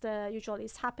that's the usually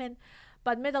is happen.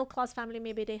 But middle class family,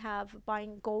 maybe they have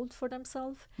buying gold for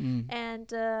themselves.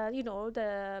 And, you know,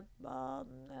 the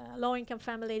low income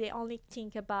family, they only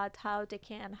think about how they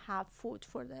can have food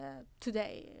for the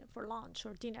today, for lunch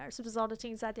or dinner. So those are the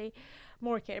things that they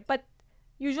more care. But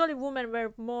usually women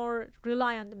were more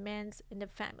rely on the men in the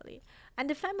family. And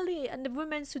the family and the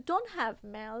women who don't have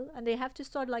male and they have to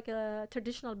start like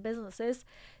traditional businesses,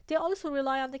 they also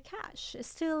rely on the cash.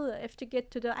 Still, if to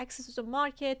get to the access to the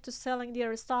market, to selling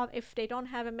their stuff, if they don't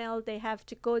have a male, they have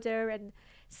to go there and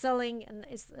selling, and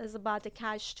is about the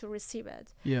cash to receive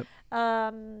it. Yep.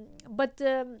 But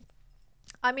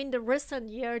I mean, the recent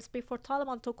years before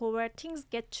Taliban took over, things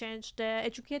get changed. The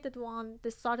educated one, they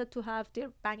started to have their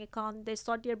bank account, they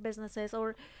start their businesses,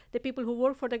 or the people who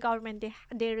work for the government,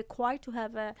 they're required to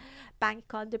have a bank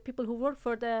account. The people who work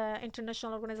for the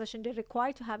international organization, they're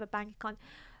required to have a bank account.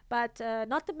 But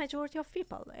not the majority of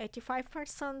people.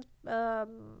 85%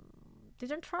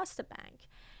 didn't trust the bank.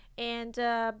 And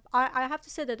I have to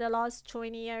say that the last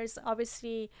 20 years,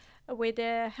 obviously, with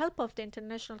the help of the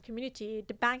international community,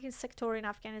 the banking sector in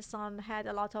Afghanistan had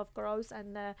a lot of growth,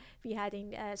 and we had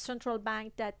a central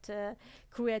bank that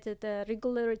created the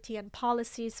regularity and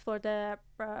policies for the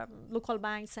local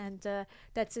banks, and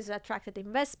that is attracted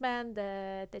investment,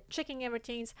 the checking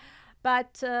everything.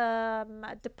 But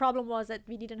the problem was that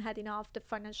we didn't have enough the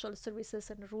financial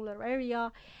services in the rural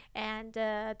area, and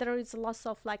there is lots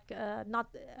of like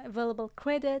not available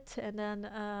credit, and then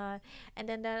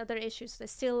the other issues. They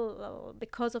still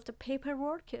because of the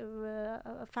paperwork,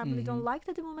 a family don't like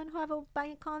that the women who have a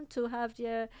bank account to have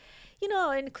their, you know,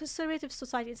 in conservative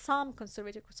society, some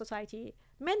conservative society,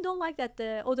 men don't like that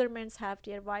the other men have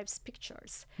their wives'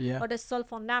 pictures or the cell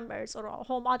phone numbers or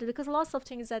home address, because lots of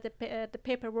things that the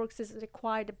paperwork is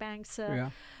required, the banks,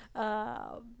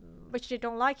 which they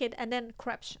don't like it, and then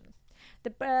corruption.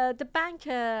 The bank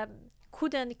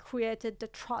couldn't create the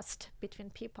trust between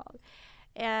people,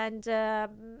 and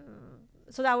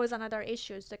so that was another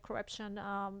issue. The corruption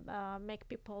make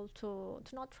people to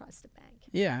not trust the bank.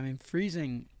 Yeah, I mean,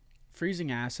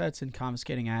 freezing assets and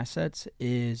confiscating assets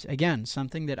is, again,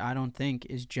 something that I don't think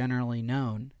is generally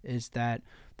known, is that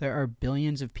there are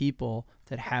billions of people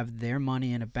that have their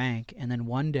money in a bank, and then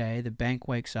one day the bank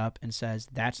wakes up and says,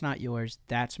 that's not yours,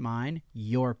 that's mine,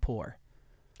 you're poor.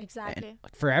 Exactly.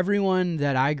 And for everyone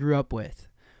that I grew up with,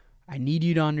 I need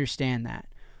you to understand that,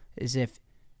 is if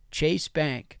Chase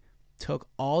Bank took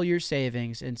all your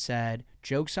savings and said,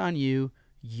 joke's on you,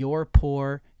 you're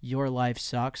poor, your life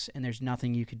sucks, and there's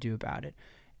nothing you could do about it.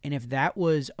 And if that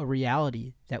was a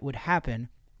reality that would happen,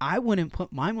 I wouldn't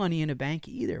put my money in a bank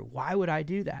either. Why would I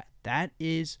do that? That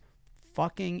is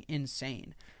fucking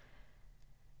insane.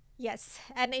 Yes,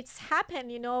 and it's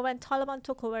happened, you know, when Taliban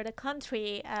took over the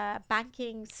country,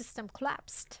 banking system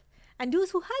collapsed. And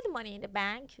those who had money in the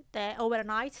bank,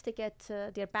 overnight they get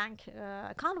their bank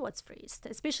account was freezed.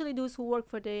 Especially those who work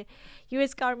for the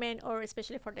U.S. government, or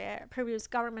especially for the previous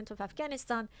government of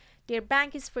Afghanistan, their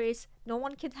bank is freezed. No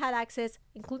one can have access,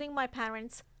 including my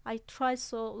parents. I tried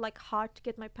so hard to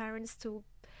get my parents to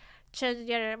change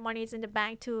their monies in the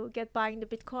bank to get buying the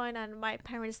Bitcoin, and my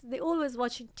parents, they always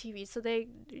watching TV, so they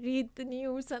read the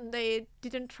news and they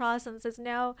didn't trust and says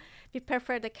no, we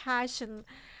prefer the cash. And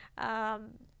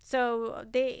so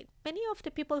many of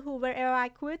the people who were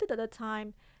evacuated at the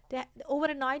time,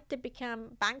 overnight they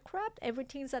became bankrupt.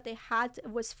 Everything that they had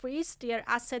was freezed. Their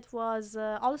asset was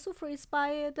also freezed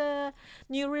by the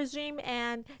new regime,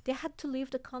 and they had to leave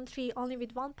the country only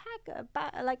with one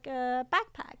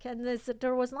backpack, and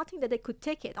there was nothing that they could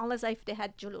take it unless if they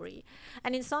had jewelry.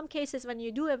 And in some cases, when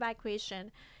you do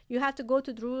evacuation, you have to go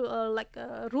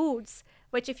to routes,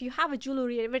 which if you have a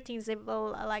jewelry, everything they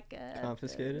will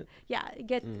confiscate it. Yeah,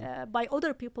 get by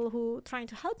other people who trying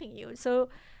to helping you. So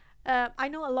I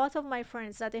know a lot of my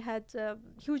friends that they had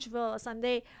huge wealth, and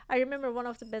I remember one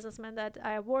of the businessmen that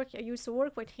I used to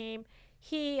work with him.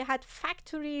 He had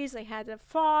factories, they had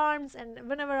farms, and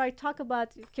whenever I talk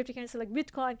about cryptocurrency like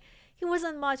Bitcoin, he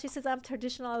wasn't much. He says, I'm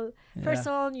traditional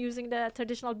person using the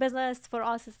traditional business. For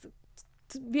us,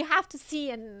 we have to see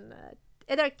in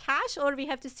either cash, or we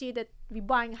have to see that we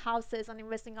buying houses and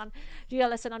investing on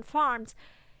real estate on farms.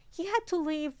 He had to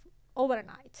leave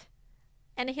overnight.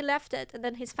 And he left it, and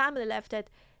then his family left it.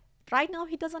 Right now,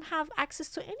 he doesn't have access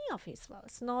to any of his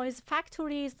wealth. No his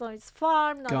factories, no his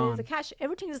farm, no his cash.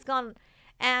 Everything is gone.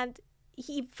 And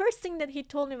first thing that he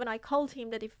told me when I called him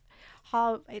that if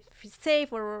he's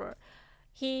safe, or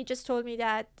he just told me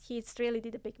that he's really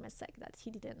did a big mistake, that he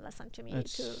didn't listen to me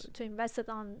to invest it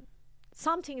on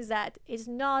some things that is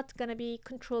not going to be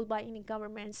controlled by any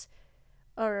governments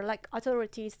or like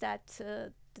authorities that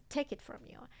take it from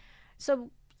you.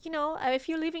 So, if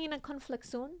you're living in a conflict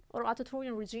zone or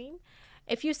authoritarian regime,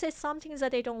 if you say something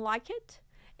that they don't like it,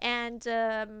 and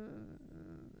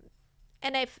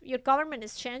if your government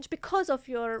is changed because of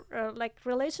your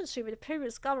relationship with the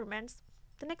previous governments,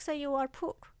 the next day you are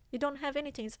poor. You don't have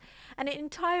anything, and the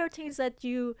entire things that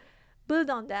you build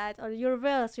on that, or your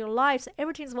wealth, your lives,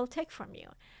 everything will take from you,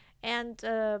 and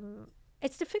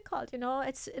it's difficult.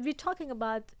 We're talking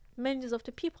about millions of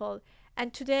the people,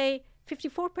 and today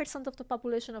 54% of the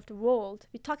population of the world.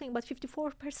 We're talking about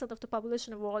 54% of the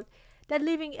population of the world that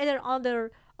living either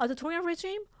under authoritarian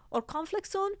regime or conflict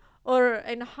zone or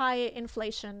in a high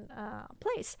inflation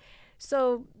place.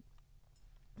 So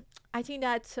I think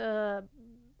that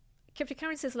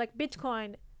cryptocurrencies like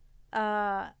Bitcoin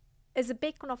is a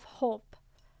beacon of hope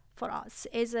for us.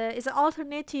 Is an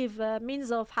alternative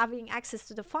means of having access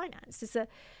to the finance.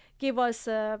 Give us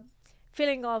a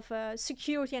feeling of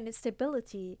security and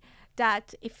stability.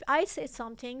 That if I say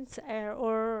something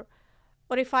or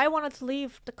if I wanted to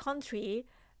leave the country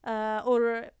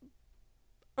or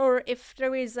if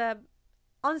there is a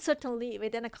uncertainty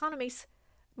within economics,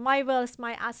 my wealth,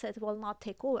 my asset will not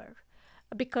take over,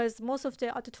 because most of the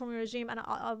authoritarian regime and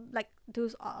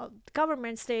those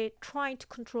governments, they trying to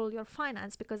control your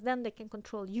finance, because then they can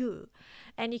control you,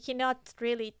 and you cannot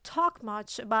really talk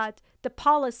much about the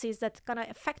policies that gonna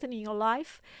affect in your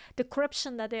life, the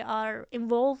corruption that they are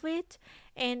involved with,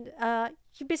 and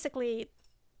you basically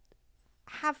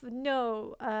have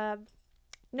no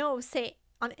say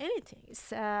on anything,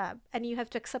 and you have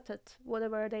to accept it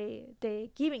whatever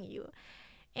they giving you,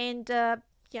 and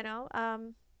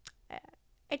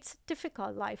it's a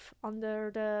difficult life under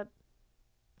the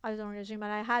authoritarian regime,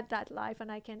 and I had that life,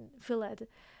 and I can feel it,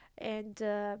 and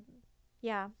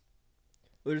yeah.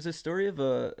 Well, there's a story of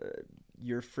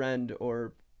your friend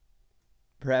or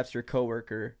perhaps your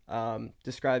coworker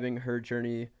describing her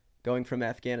journey going from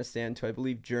Afghanistan to, I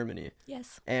believe, Germany.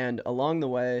 Yes. And along the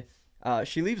way,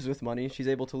 she leaves with money. She's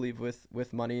able to leave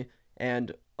with money.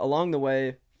 And along the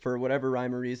way, for whatever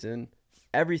rhyme or reason,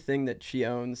 everything that she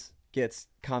owns gets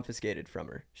confiscated from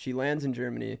her. She lands in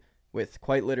Germany with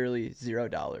quite literally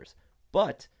 $0.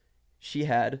 But she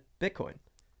had Bitcoin.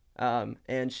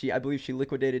 And I believe she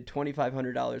liquidated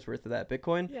 $2,500 worth of that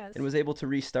Bitcoin. Yes. And was able to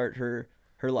restart her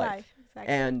life.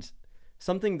 Exactly. And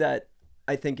something that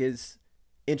I think is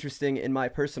interesting in my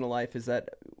personal life is that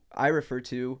I refer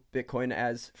to Bitcoin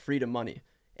as freedom money.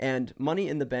 And money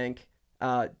in the bank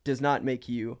does not make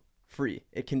you free.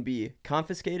 It can be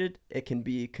confiscated, it can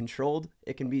be controlled,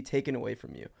 it can be taken away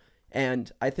from you. And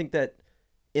I think that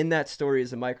in that story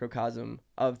is a microcosm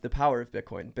of the power of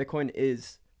Bitcoin. Bitcoin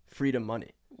is freedom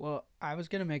money. Well, I was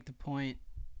going to make the point,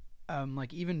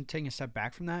 even taking a step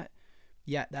back from that,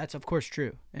 yeah, that's of course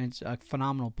true, and it's a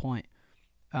phenomenal point.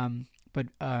 But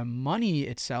money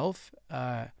itself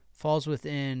falls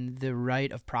within the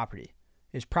right of property,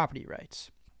 is property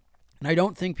rights. And I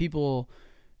don't think people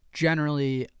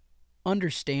generally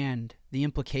understand the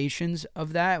implications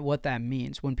of that, what that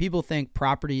means. When people think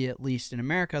property, at least in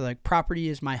America, like property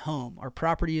is my home or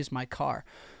property is my car.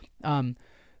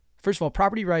 First of all,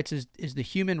 property rights is the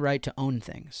human right to own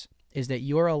things, is that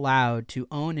you're allowed to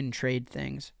own and trade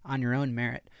things on your own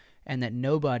merit, and that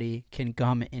nobody can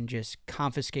come and just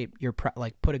confiscate your,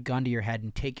 put a gun to your head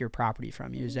and take your property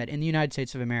from you. Is that in the United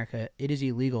States of America, it is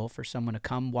illegal for someone to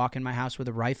come walk in my house with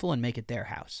a rifle and make it their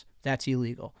house. That's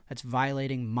illegal. That's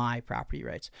violating my property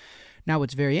rights. Now,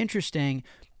 what's very interesting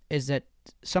is that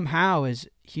somehow as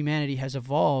humanity has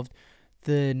evolved,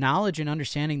 the knowledge and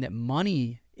understanding that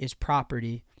money is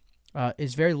property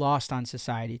is very lost on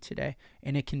society today,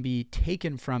 and it can be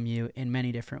taken from you in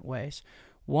many different ways.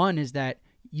 One is that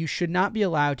you should not be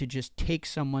allowed to just take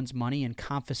someone's money and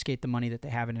confiscate the money that they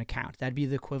have in an account. That'd be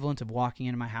the equivalent of walking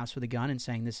into my house with a gun and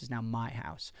saying, this is now my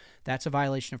house. That's a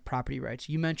violation of property rights.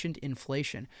 You mentioned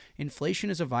inflation. Inflation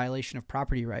is a violation of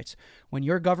property rights. When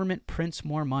your government prints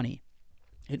more money,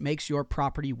 it makes your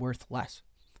property worth less.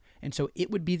 And so it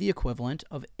would be the equivalent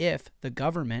of if the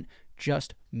government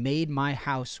just made my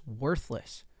house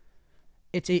worthless.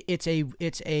 It's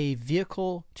a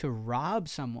vehicle to rob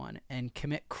someone and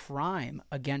commit crime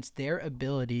against their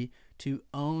ability to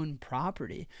own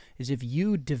property. Is if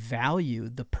you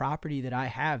devalue the property that I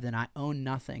have, then I own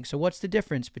nothing. So what's the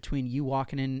difference between you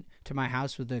walking into my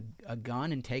house with a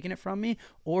gun and taking it from me,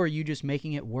 or you just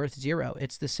making it worth zero?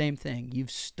 It's the same thing.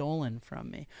 You've stolen from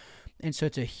me. And so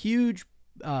it's a huge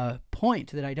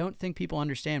point that I don't think people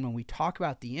understand when we talk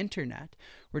about the internet.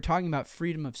 We're talking about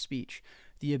freedom of speech,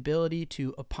 the ability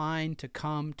to opine, to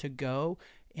come, to go,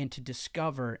 and to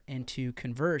discover and to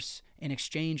converse and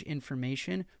exchange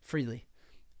information freely.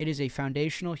 It is a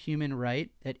foundational human right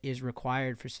that is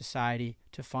required for society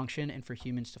to function and for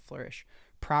humans to flourish.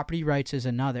 Property rights is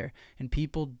another, and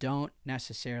people don't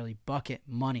necessarily bucket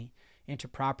money into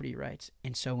property rights.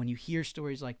 And so when you hear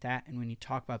stories like that and when you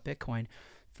talk about Bitcoin,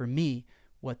 for me,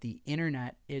 what the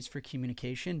internet is for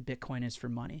communication, Bitcoin is for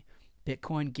money.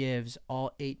 Bitcoin gives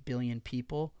all 8 billion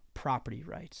people property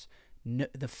rights. No,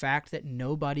 the fact that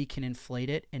nobody can inflate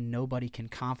it and nobody can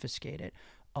confiscate it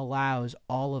allows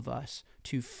all of us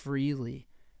to freely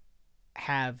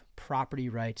have property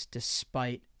rights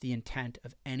despite the intent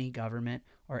of any government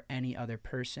or any other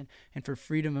person. And for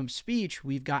freedom of speech,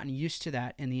 we've gotten used to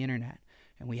that in the internet.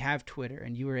 And we have Twitter,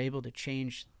 and you were able to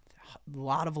change a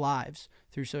lot of lives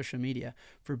through social media.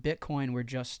 For Bitcoin, we're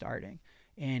just starting.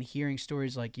 And hearing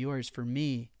stories like yours, for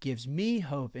me, gives me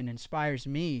hope and inspires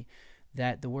me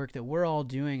that the work that we're all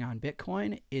doing on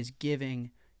Bitcoin is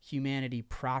giving humanity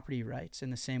property rights in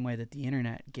the same way that the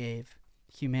internet gave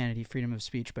humanity freedom of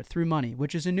speech, but through money,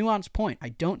 which is a nuanced point. I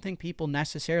don't think people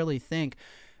necessarily think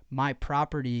my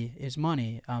property is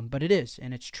money, but it is,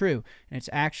 and it's true. And it's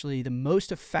actually the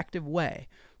most effective way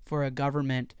for a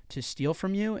government to steal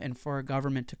from you and for a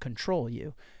government to control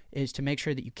you is to make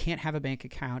sure that you can't have a bank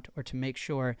account, or to make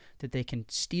sure that they can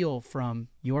steal from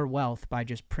your wealth by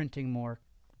just printing more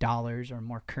dollars or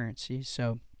more currency.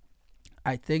 So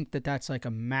I think that that's like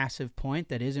a massive point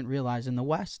that isn't realized in the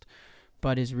West,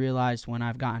 but is realized when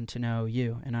I've gotten to know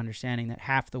you and understanding that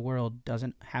half the world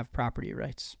doesn't have property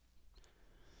rights.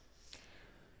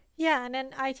 Yeah, and then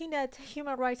I think that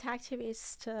human rights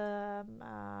activists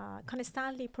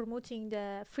constantly promoting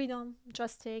the freedom,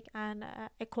 justice, and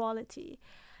equality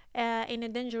in a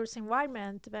dangerous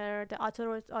environment where the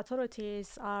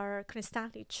authorities are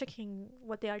constantly checking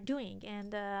what they are doing.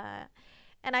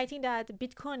 And I think that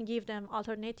Bitcoin give them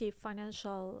alternative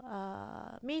financial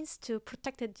means to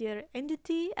protect their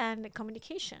identity and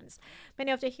communications.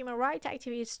 Many of the human rights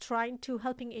activists trying to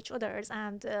helping each others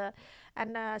and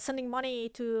sending money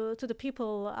to the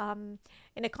people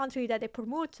in a country that they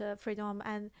promote freedom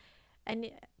and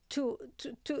to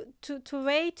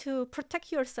way to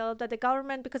protect yourself, that the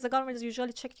government, because the government is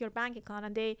usually check your bank account,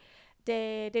 and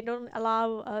they don't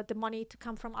allow the money to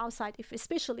come from outside, if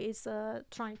especially is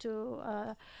trying to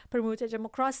promote the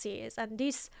democracies. And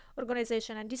this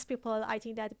organization and these people, I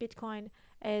think that Bitcoin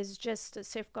is just a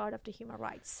safeguard of the human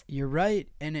rights. You're right,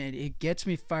 and it gets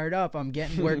me fired up. I'm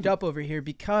getting worked up over here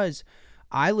because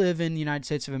I live in the United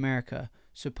States of America,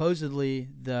 supposedly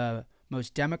the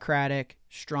most democratic,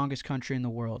 strongest country in the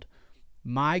world.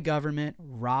 My government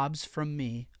robs from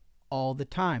me all the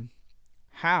time.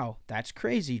 How? That's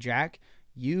crazy, Jack.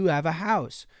 You have a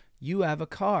house. You have a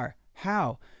car.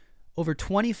 How? Over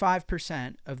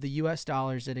 25% of the US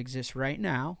dollars that exist right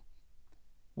now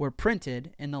were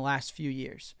printed in the last few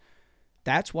years.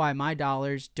 That's why my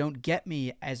dollars don't get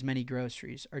me as many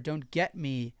groceries, or don't get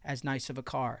me as nice of a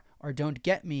car, or don't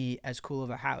get me as cool of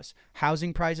a house.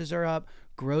 Housing prices are up.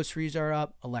 Groceries are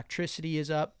up. Electricity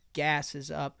is up. Gas is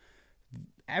up.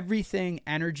 Everything,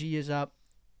 energy is up.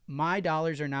 My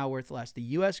dollars are now worth less. The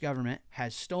U.S. government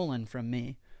has stolen from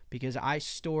me because I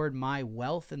stored my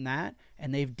wealth in that,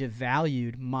 and they've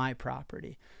devalued my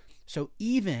property. So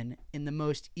even in the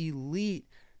most elite,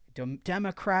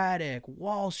 democratic,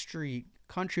 Wall Street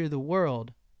country of the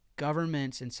world,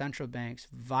 governments and central banks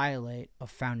violate a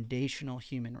foundational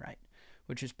human right,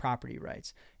 which is property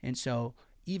rights. And so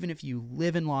even if you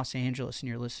live in Los Angeles and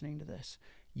you're listening to this,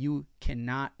 you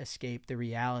cannot escape the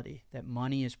reality that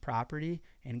money is property,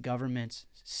 and governments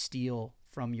steal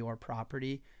from your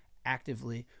property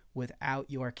actively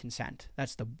without your consent.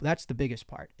 That's the biggest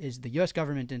part, is the U.S.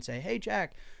 government didn't say, hey,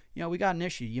 Jack, we got an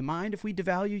issue. You mind if we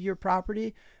devalue your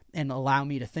property? And allow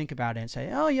me to think about it and say,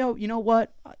 oh, you know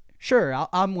what? Sure,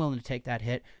 I'm willing to take that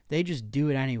hit. They just do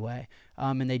it anyway.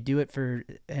 And they do it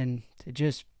and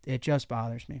it just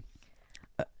bothers me.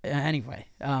 Anyway,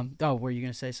 were you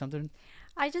going to say something?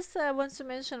 I just want to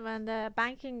mention when the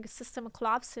banking system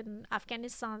collapsed in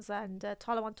Afghanistan and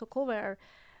Taliban took over,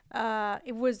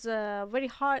 it was very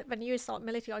hard when U.S.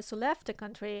 military also left the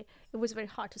country. It was very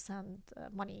hard to send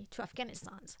money to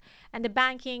Afghanistan, and the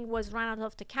banking was ran out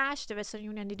of the cash. The Western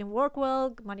Union didn't work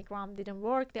well. MoneyGram didn't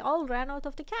work. They all ran out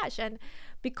of the cash, and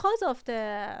because of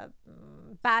the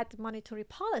bad monetary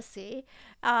policy,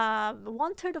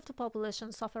 1/3 of the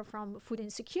population suffered from food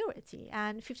insecurity,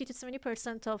 and 50 to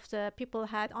 70% of the people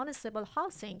had unstable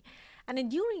housing.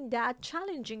 And during that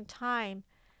challenging time,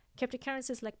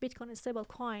 cryptocurrencies like Bitcoin and stable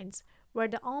coins were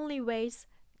the only ways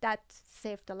that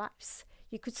saved the lives.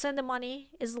 You could send the money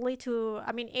easily to,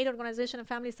 I mean, aid organizations and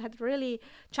families had really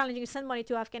challenging to send money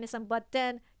to Afghanistan, but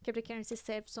then cryptocurrency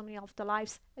saved so many of the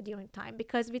lives during time,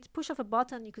 because with push of a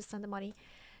button, you could send the money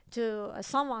to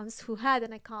someone who had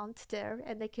an account there,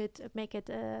 and they could make it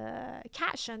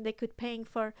cash, and they could paying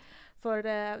for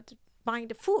the buying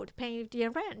the food, paying their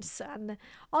rents. And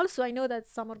also, I know that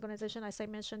some organization, as I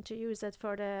mentioned to you, is that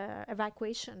for the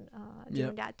evacuation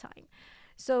during that time.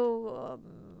 So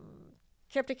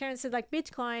cryptocurrencies like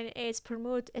Bitcoin is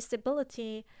promote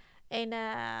stability in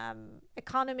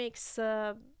economics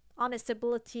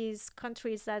instabilities,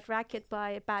 countries that racket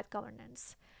by bad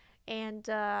governance. And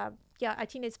yeah, I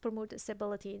think it's promote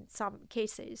stability in some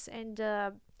cases. And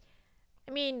I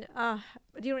mean,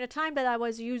 during the time that I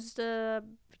was used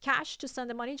cash to send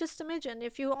the money, just imagine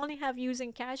if you only have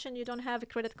using cash and you don't have a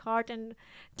credit card and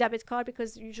debit card,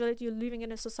 because usually you're living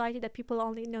in a society that people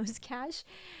only knows cash.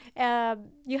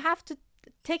 You have to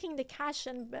taking the cash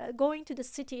and going to the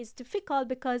city is difficult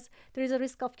because there is a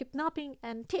risk of kidnapping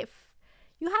and thief.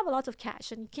 You have a lot of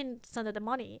cash and you can send the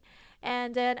money,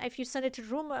 and then if you send it to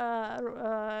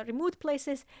remote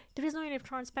places, there is no any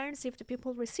transparency if the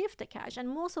people receive the cash. And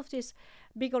most of these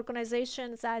big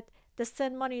organizations that they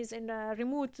send monies in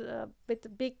remote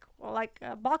with big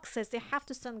boxes, they have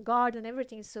to send guard and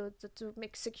everything, so to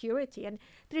make security, and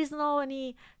there is no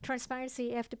any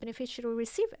transparency if the beneficiary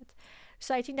receive it.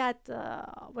 So I think that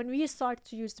when we start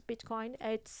to use the Bitcoin,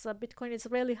 Bitcoin is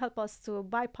really help us to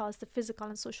bypass the physical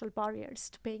and social barriers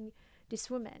to paying these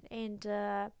women. And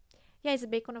yeah, it's a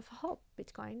beacon of hope,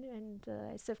 Bitcoin, and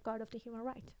a safeguard of the human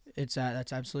right.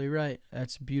 That's absolutely right.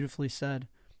 That's beautifully said.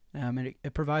 And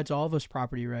it provides all of us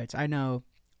property rights. I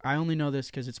only know this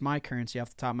because it's my currency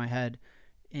off the top of my head.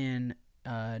 In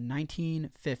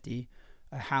 1950,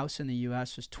 a house in the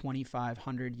U.S. was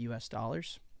 $2,500 US.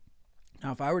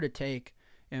 Now, if I were to take,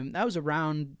 and that was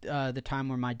around the time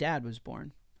where my dad was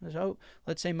born. So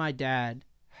let's say my dad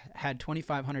had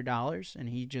 $2,500 and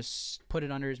he just put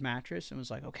it under his mattress and was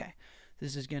like, okay,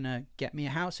 this is going to get me a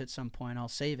house at some point. I'll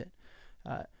save it.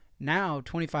 Now,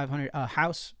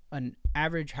 $2,500, an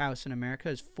average house in America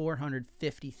is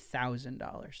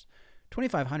 $450,000.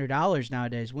 $2,500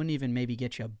 nowadays wouldn't even maybe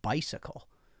get you a bicycle.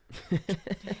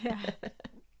 Yeah.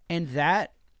 And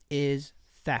that is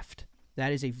theft.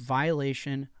 That is a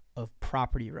violation of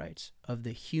property rights, of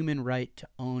the human right to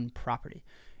own property.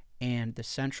 And the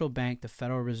central bank, the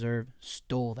Federal Reserve,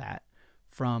 stole that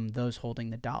from those holding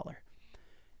the dollar.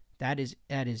 That is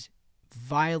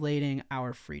violating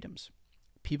our freedoms.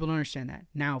 People don't understand that.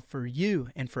 Now, for you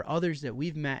and for others that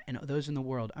we've met and those in the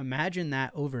world, imagine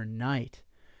that overnight,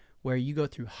 where you go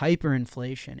through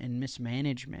hyperinflation and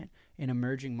mismanagement in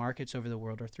emerging markets over the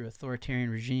world or through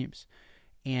authoritarian regimes,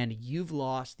 and you've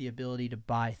lost the ability to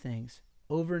buy things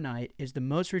overnight is the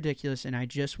most ridiculous. And I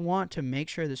just want to make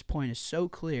sure this point is so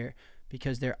clear,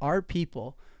 because there are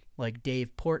people like Dave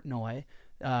Portnoy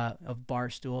of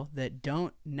Barstool that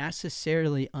don't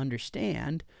necessarily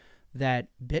understand that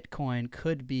Bitcoin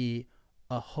could be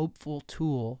a hopeful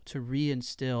tool to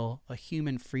reinstill a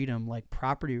human freedom like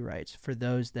property rights for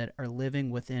those that are living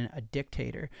within a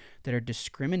dictator, that are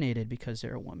discriminated because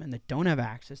they're a woman, that don't have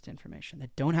access to information,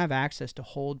 that don't have access to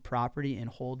hold property and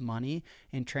hold money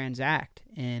and transact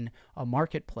in a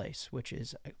marketplace, which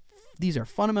is, these are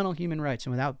fundamental human rights.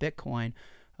 And without Bitcoin,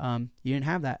 you didn't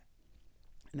have that.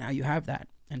 Now you have that.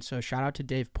 And so shout out to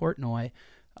Dave Portnoy.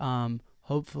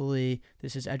 Hopefully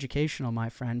this is educational, my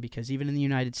friend, because even in the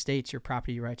United States, your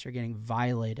property rights are getting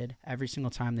violated every single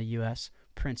time the U.S.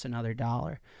 prints another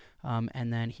dollar.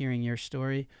 And then hearing your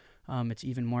story, it's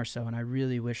even more so. And I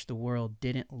really wish the world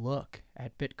didn't look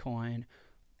at Bitcoin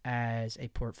as a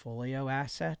portfolio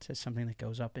asset, as something that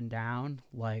goes up and down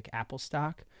like Apple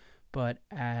stock, but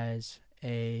as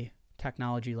a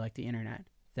technology like the internet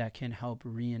that can help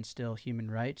reinstill human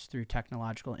rights through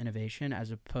technological innovation,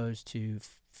 as opposed to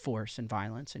force and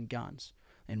violence and guns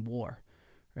and war,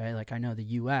 right? Like, I know the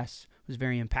U.S. was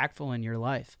very impactful in your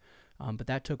life, but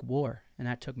that took war, and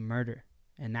that took murder,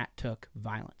 and that took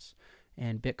violence.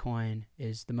 And Bitcoin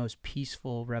is the most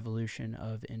peaceful revolution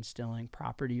of instilling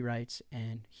property rights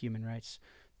and human rights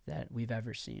that we've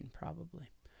ever seen,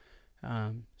 probably.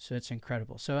 So it's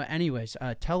incredible. So anyways,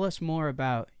 tell us more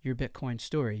about your Bitcoin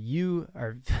story. You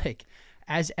are like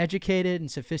as educated and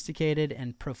sophisticated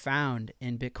and profound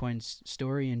in Bitcoin's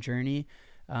story and journey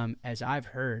as I've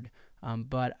heard.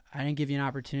 But I didn't give you an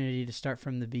opportunity to start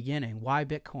from the beginning. Why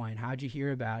Bitcoin? How'd you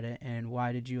hear about it? And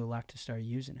why did you elect to start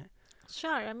using it?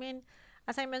 Sure. I mean,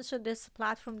 as I mentioned, this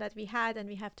platform that we had, and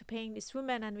we have to paying these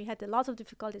women, and we had a lot of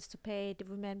difficulties to pay the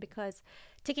women because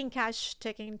taking cash,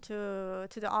 taking to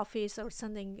the office or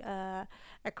sending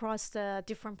across the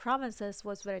different provinces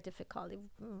was very difficult.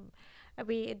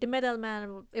 The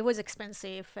middleman, it was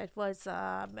expensive. It was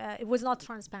not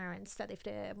transparent that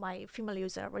if my female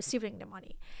user receiving the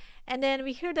money. And then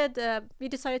we heard that we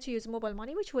decided to use mobile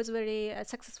money, which was very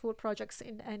successful projects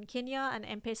in Kenya, and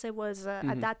M-Pesa was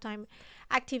at that time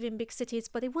active in big cities,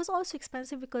 but it was also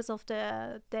expensive because of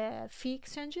the fee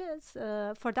exchanges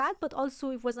for that, but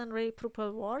also it wasn't really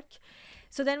proper work.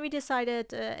 So then we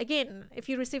decided, again, if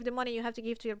you receive the money, you have to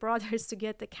give to your brothers to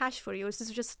get the cash for you. This is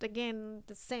just, again,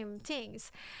 the same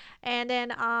things. And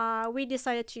then we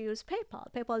decided to use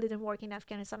PayPal. PayPal didn't work in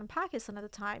Afghanistan and Pakistan at the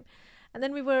time. And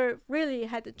then we were really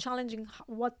had a challenging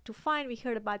what to find. We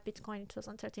heard about Bitcoin in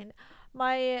 2013.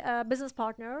 My business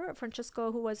partner,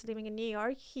 Francesco, who was living in New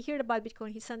York, he heard about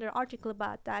Bitcoin. He sent an article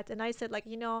about that. And I said, like,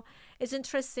 it's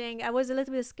interesting. I was a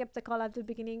little bit skeptical at the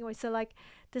beginning. I said, like,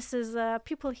 this is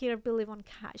people here believe on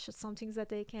cash. It's something that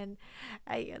they can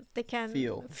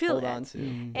feel hold it. on to.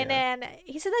 And then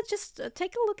he said that just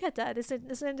take a look at that. It's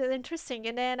interesting.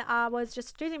 And then I was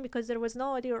just reading because there was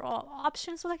no other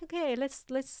option. So like, okay, let's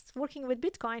working with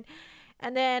Bitcoin.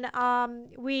 And then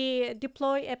we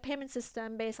deploy a payment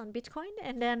system based on Bitcoin.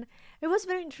 And then it was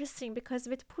very interesting because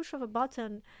with push of a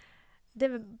button, the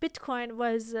Bitcoin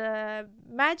was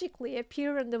magically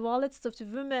appear in the wallets of the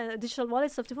women, digital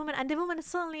wallets of the women, and the women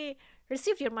suddenly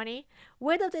received your money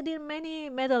without there many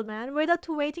middlemen, without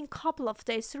waiting couple of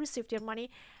days to receive their money.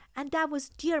 And that was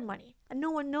their money, and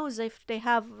no one knows if they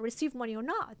have received money or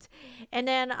not. And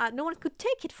then no one could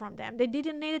take it from them. They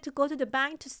didn't need to go to the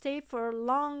bank to stay for a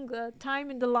long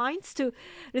time in the lines to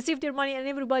receive their money. And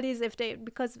everybody's,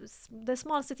 because the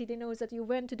small city, they know that you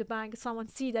went to the bank, someone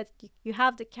see that you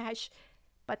have the cash,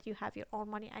 but you have your own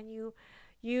money, and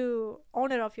you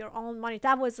owner of your own money.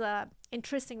 That was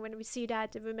interesting when we see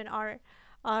that the women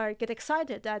are get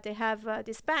excited that they have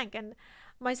this bank. And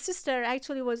my sister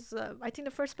actually was, I think,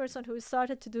 the first person who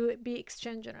started to be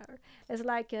exchanger. It's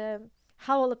like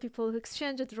how all the people who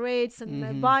exchanged rates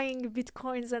and buying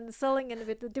Bitcoins and selling it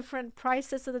with the different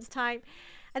prices at the time.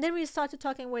 And then we started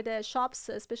talking with the shops,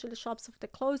 especially shops of the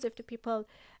clothes, if the people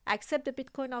accept the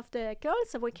Bitcoin of the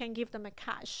girls, so we can give them a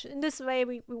cash. In this way,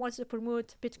 we wanted to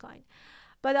promote Bitcoin.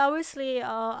 But obviously,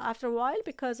 after a while,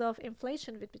 because of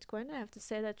inflation with Bitcoin, I have to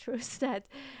say the truth that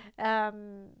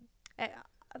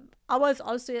I was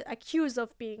also accused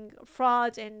of being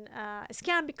fraud and a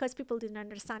scam because people didn't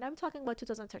understand. I'm talking about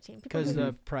 2013. Because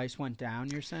the price went down,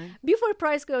 you're saying? Before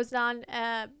price goes down,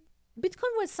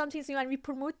 Bitcoin was something new, and we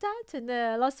promote that, and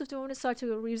lots of the women started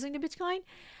using the Bitcoin.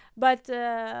 But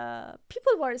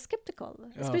people were skeptical,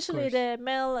 especially the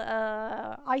male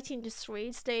IT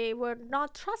industries. They were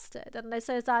not trusted, and they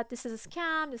said that this is a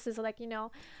scam. This is like,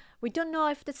 we don't know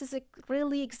if this is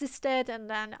really existed. And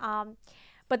then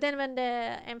but then when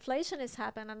the inflation is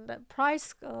happened and the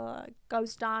price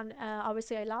goes down,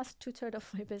 obviously I lost 2/3 of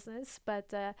my business,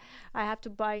 but I have to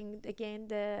buy again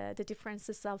the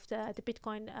differences of the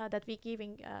Bitcoin that we're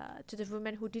giving to the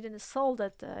women who didn't sold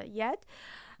it yet.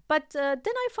 But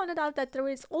then I found out that there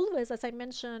is always, as I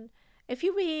mentioned, if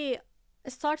we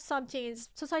start something,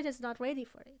 society is not ready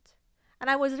for it. And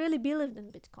I was really believed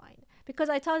in Bitcoin because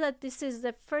I thought that this is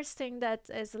the first thing that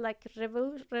is like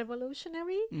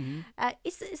revolutionary.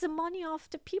 It's the money of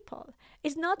the people.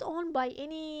 It's not owned by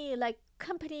any like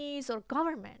companies or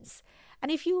governments.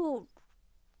 And if you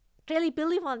really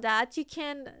believe on that,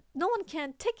 no one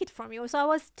can take it from you. So I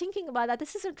was thinking about that.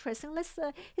 This is interesting.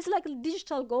 It's like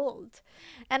digital gold.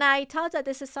 And I thought that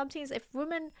this is something, if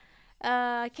women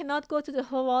cannot go to the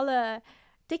Hawala,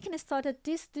 they can start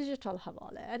this digital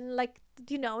Hawala. And like,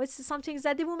 it's something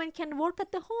that the women can work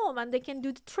at the home, and they can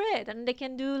do the trade, and they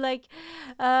can do like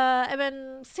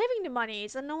even saving the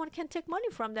monies, and no one can take money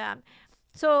from them.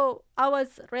 So I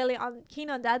was really keen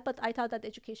on that, but I thought that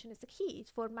education is the key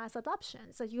for mass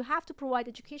adoption. So you have to provide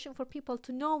education for people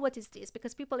to know what is this,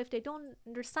 because people, if they don't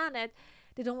understand it,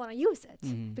 they don't want to use it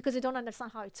because they don't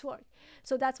understand how it's worked.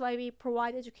 So that's why we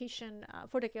provide education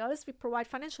for the girls. We provide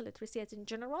financial literacy as in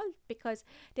general, because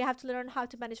they have to learn how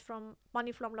to manage from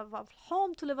money from level of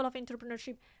home to level of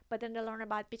entrepreneurship, but then they learn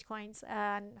about Bitcoins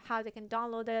and how they can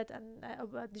download it, and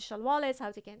digital wallets,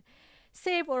 how they can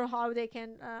save, or how they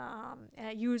can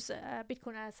use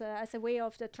Bitcoin as a way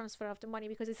of the transfer of the money,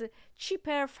 because it's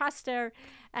cheaper, faster,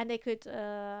 and they could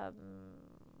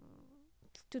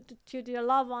to their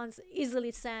loved ones easily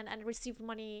send and receive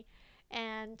money,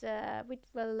 and with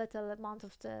a little amount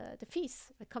of the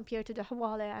fees compared to the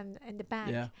Hawala and the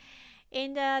bank.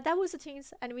 And that was the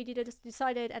things, and we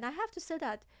decided, and I have to say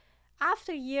that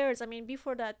after years, I mean,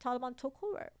 before the Taliban took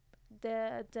over,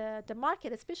 the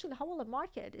market, especially the Hawala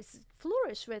market, is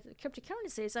flourished with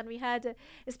cryptocurrencies, and we had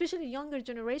especially younger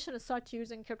generation start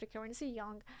using cryptocurrency,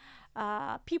 young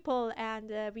people,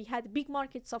 and we had big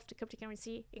markets of the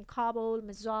cryptocurrency in Kabul,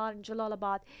 Mazar, and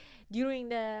Jalalabad. During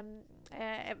the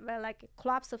like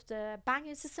collapse of the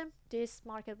banking system, this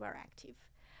market were active.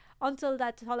 Until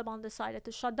that Taliban decided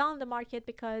to shut down the market,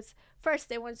 because first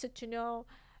they wanted to know,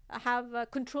 have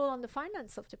control on the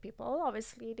finance of the people.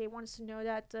 Obviously they want to know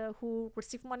that who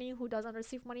receive money, who doesn't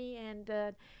receive money, and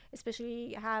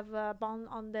especially have bond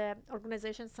on the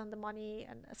organizations send the money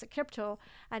and as a crypto,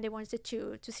 and they wanted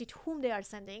to see to whom they are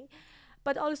sending.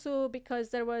 But also because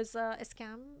there was a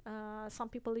scam, some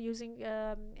people using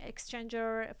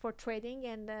exchanger for trading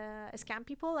and scam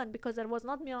people, and because there was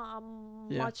not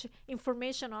much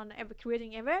information on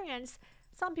creating a variance,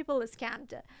 some people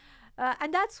scammed.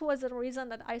 And that was the reason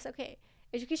that I said, okay,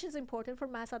 education is important for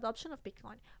mass adoption of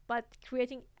Bitcoin, but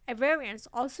creating a variance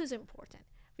also is important.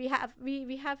 We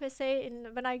have a say in,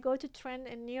 when I go to trend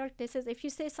in New York, they says if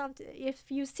you say something, if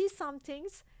you see some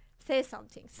things, say some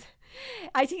things.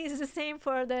 I think it's the same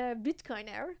for the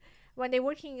Bitcoiner. When they're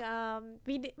working,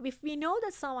 if we know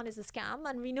that someone is a scam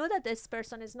and we know that this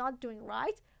person is not doing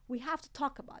right, we have to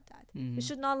talk about that. We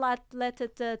should not let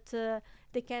it that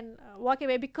they can walk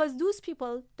away, because those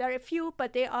people, there are a few,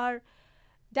 but they are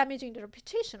damaging the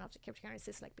reputation of the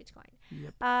cryptocurrencies like Bitcoin.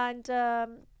 Yep.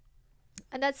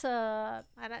 And that's and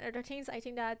other things. I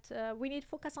think that we need to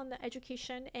focus on the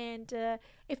education, and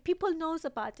if people knows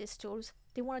about these tools,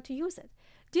 they wanted to use it.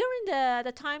 During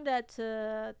the time that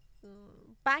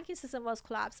banking system was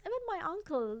collapsed, even my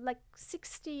uncle, like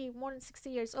 60, more than 60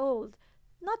 years old,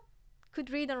 not could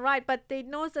read and write, but they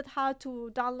knows that how to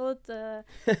download a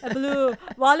blue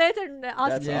wallet and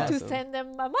ask you to send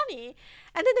them money,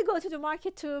 and then they go to the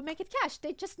market to make it cash.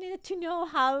 They just needed to know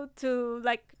how to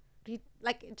like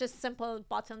just simple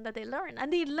button that they learn,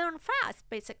 and they learn fast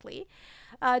basically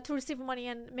to receive money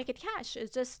and make it cash.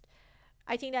 It's just,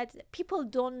 I think that people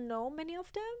don't know, many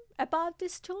of them, about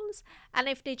these tools, and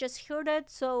if they just heard it,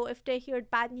 so if they hear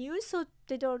bad news, so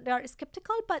they are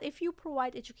skeptical. But if you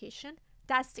provide education,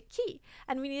 that's the key,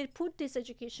 and we need to put this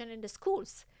education in the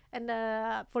schools and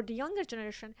for the younger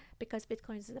generation, because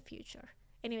Bitcoin is the future.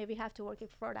 Anyway, we have to work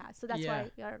for that. So that's why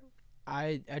we are.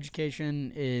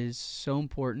 Education is so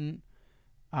important.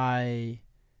 I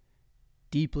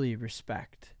deeply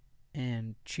respect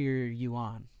and cheer you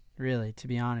on, really, to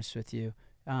be honest with you.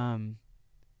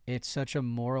 It's such a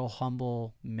moral,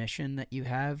 humble mission that you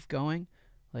have going.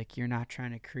 Like, you're not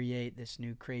trying to create this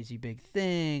new crazy big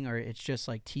thing, or it's just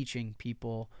like teaching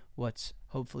people what's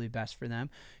hopefully best for them.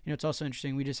 You know, it's also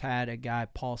interesting. We just had a guy,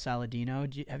 Paul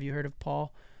Saladino. Have you heard of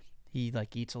Paul? He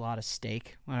like eats a lot of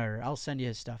steak. Or I'll send you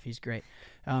his stuff. He's great.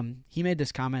 He made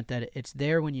this comment that it's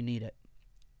there when you need it,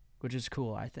 which is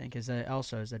cool, I think. Is that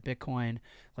Bitcoin,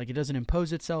 like, it doesn't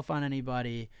impose itself on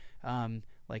anybody,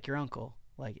 like your uncle.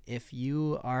 Like, if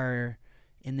you are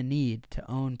in the need to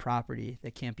own property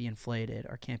that can't be inflated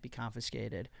or can't be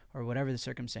confiscated or whatever the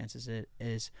circumstances it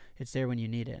is, it's there when you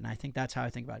need it. And I think that's how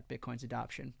I think about Bitcoin's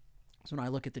adoption. So when I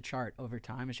look at the chart over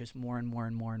time, it's just more and more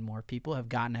and more and more people have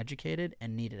gotten educated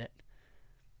and needed it.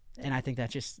 And I think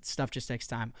that stuff just takes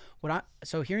time.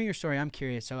 So hearing your story, I'm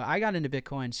curious. So I got into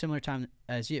Bitcoin similar time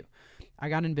as you. I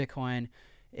got into Bitcoin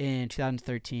in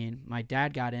 2013. My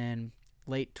dad got in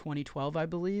late 2012, I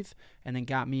believe, and then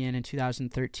got me in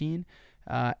 2013.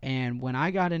 And when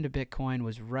I got into Bitcoin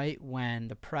was right when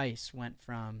the price went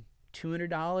from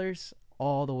 $200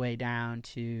 all the way down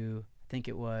to, I think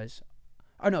it was,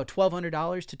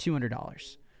 $1,200 to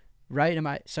 $200.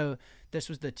 Right? So this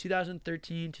was the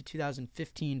 2013 to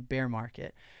 2015 bear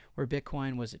market, where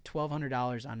Bitcoin was at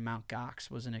 $1,200 on Mt.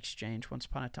 Gox, was an exchange once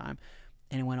upon a time,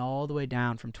 and it went all the way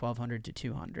down from $1,200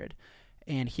 to $200.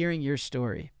 And hearing your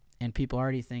story, and people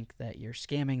already think that you're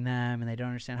scamming them and they don't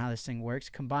understand how this thing works,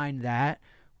 combine that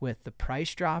with the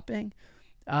price dropping,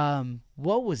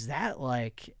 what was that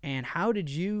like? And how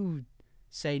did you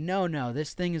say, no,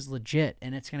 this thing is legit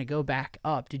and it's going to go back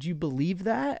up? Did you believe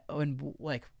that? And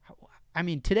like, I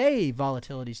mean, today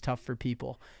volatility is tough for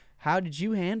people. How did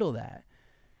you handle that?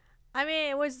 I mean,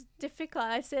 it was difficult.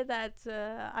 I said that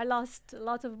I lost a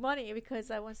lot of money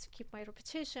because I wanted to keep my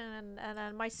reputation,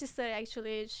 and my sister,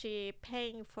 actually, she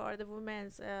paying for the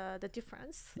women's the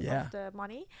difference of the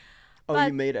money. Oh, but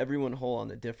you made everyone whole on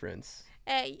the difference.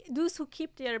 those who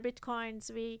keep their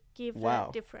bitcoins, we give Wow.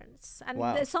 the difference. And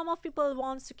Wow. some of people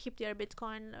wants to keep their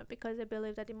bitcoin because they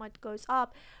believe that it might goes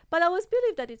up. But I always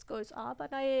believe that it goes up.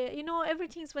 And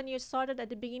everything's when you started at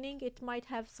the beginning, it might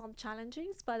have some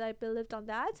challenges, but I believed on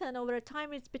that. And over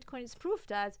time, Bitcoin is proof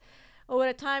that over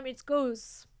a time it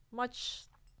goes much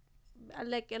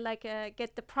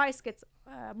get the price gets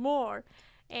more.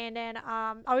 And then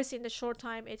obviously in the short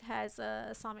time it has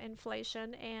some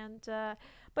inflation, and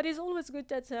but it's always good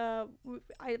that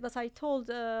I told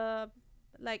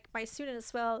like my students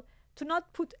as well, to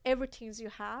not put everything you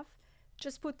have,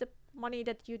 just put the money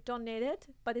that you don't need it,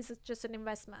 but it's just an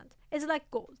investment. It's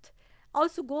like gold.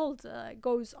 Also gold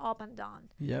goes up and down.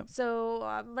 Yep. So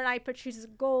when I purchase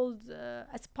gold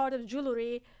as part of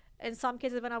jewelry, in some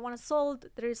cases when I want to sold,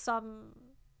 there is some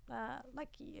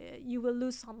you will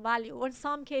lose some value, or in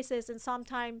some cases and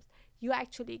sometimes you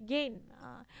actually gain,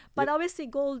 but Yep. obviously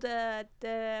gold,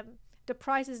 the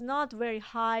price is not very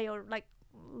high, or like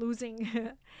losing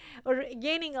or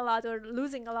gaining a lot or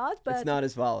losing a lot, but It's not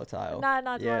as volatile.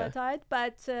 not Yeah. volatile.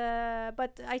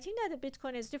 But I think that the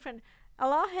Bitcoin is different.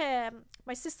 Allah,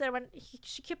 my sister, when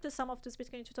she kept some of this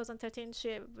Bitcoin in 2013,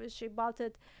 she bought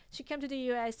it. She came to the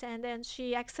US, and then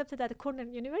she accepted at Cornell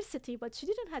University, but she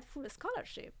didn't have full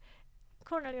scholarship.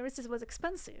 Cornell University was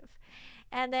expensive,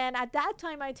 and then at that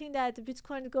time, I think that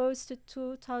Bitcoin goes to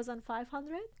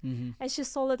 2,500, Mm-hmm. and she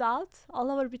sold out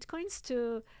all of her Bitcoins,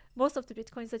 to most of the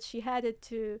Bitcoins that she had it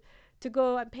to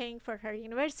go and paying for her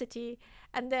university.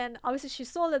 And then obviously she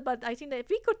sold it, but I think that a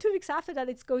week or 2 weeks after that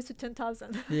it goes to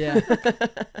 10,000. Yeah.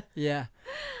 Yeah.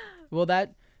 Well,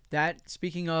 that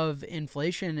speaking of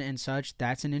inflation and such,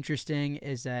 that's an interesting,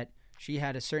 is that she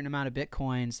had a certain amount of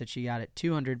Bitcoins that she got at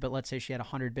 200, but let's say she had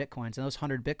 100 Bitcoins, and those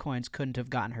 100 Bitcoins couldn't have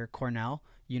gotten her Cornell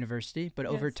University. But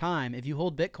over Yes. time, if you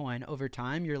hold Bitcoin over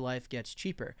time, your life gets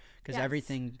cheaper, because Yes.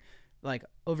 everything, like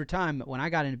over time, when I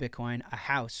got into Bitcoin, a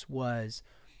house was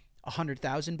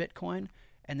 100,000 Bitcoin,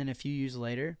 and then a few years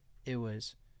later it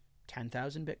was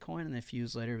 10,000 Bitcoin, and then a few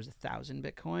years later it was 1,000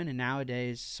 Bitcoin, and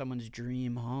nowadays someone's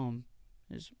dream home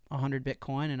is 100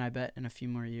 Bitcoin, and I bet in a few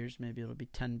more years maybe it'll be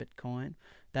 10 Bitcoin.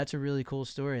 That's a really cool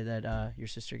story that your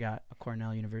sister got a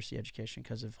Cornell University education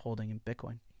because of holding in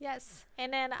Bitcoin. Yes.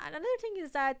 And then another thing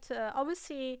is that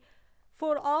obviously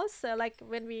for us, like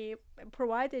when we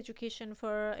provide education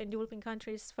for in developing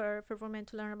countries for women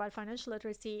to learn about financial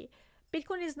literacy,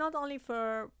 Bitcoin is not only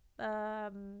for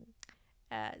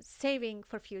saving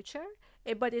for future,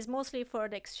 but it's mostly for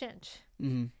the exchange.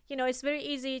 Mm-hmm. It's very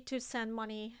easy to send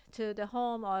money to the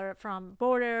home or from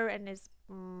border, and it's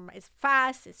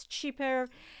fast, it's cheaper,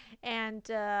 and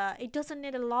it doesn't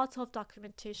need a lot of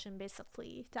documentation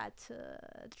basically that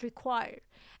required.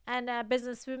 And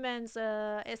businesswomen,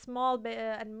 small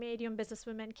and medium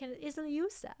businesswomen can easily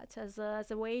use that as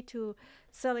a way to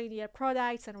selling their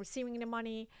products and receiving the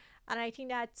money. And I think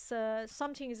that's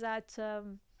something that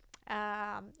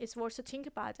it's worth to think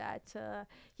about. That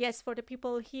yes, for the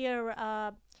people here,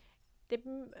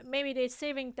 maybe they're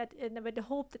saving that with the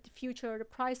hope that the future the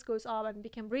price goes up and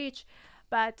become rich.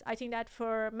 But I think that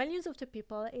for millions of the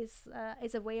people is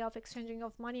a way of exchanging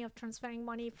of money, of transferring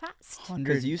money fast.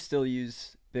 Because you still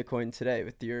use Bitcoin today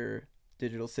with your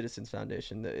Digital Citizens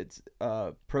Foundation. It's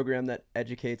a program that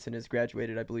educates and has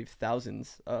graduated, I believe,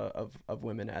 thousands of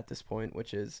women at this point,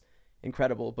 which is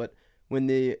incredible. But when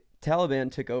the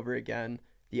Taliban took over again,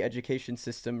 the education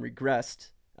system regressed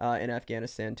in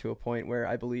Afghanistan to a point where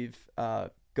I believe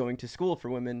going to school for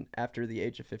women after the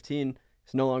age of 15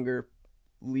 is no longer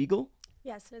legal.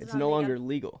 Yes, It's no longer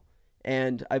legal.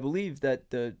 And I believe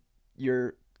that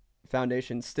your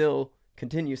foundation still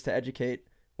continues to educate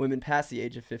women past the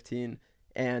age of 15,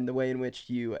 and the way in which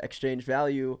you exchange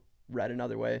value, read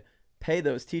another way, pay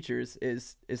those teachers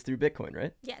is through Bitcoin,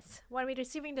 right? Yes. When we're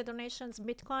receiving the donations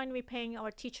Bitcoin, we're paying our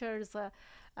teachers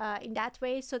in that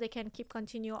way, so they can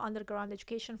continue underground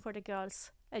education for the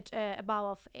girls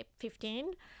above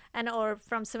 15 and or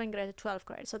from 7th grade to 12th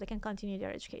grade, so they can continue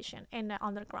their education in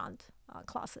underground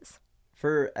classes.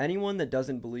 For anyone that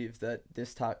doesn't believe that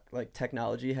this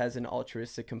technology has an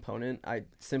altruistic component, I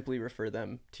simply refer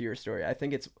them to your story. I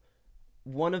think it's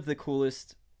one of the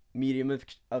coolest medium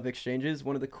of exchanges,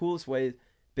 one of the coolest ways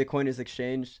Bitcoin is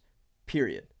exchanged,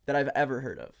 period, that I've ever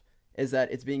heard of, is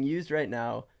that it's being used right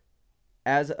now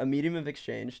as a medium of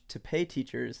exchange to pay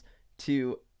teachers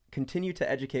to continue to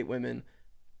educate women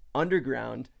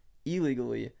underground,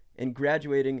 illegally, and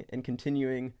graduating and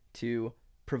continuing to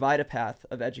provide a path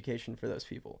of education for those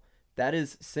people. That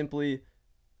is simply,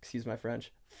 excuse my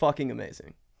French, fucking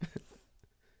amazing.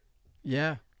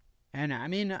 Yeah. And I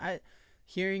mean,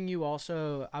 hearing you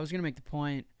also, I was going to make the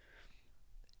point,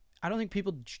 I don't think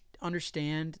people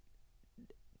understand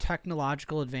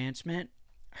technological advancement,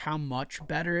 how much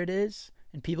better it is,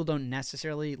 and people don't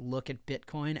necessarily look at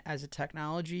Bitcoin as a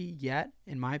technology yet,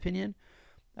 in my opinion.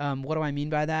 What do I mean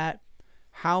by that?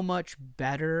 How much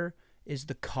better is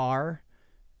the car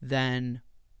than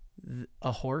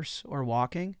a horse or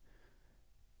walking?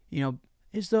 You know,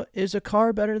 is a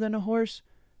car better than a horse?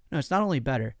 No, it's not only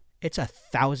better, it's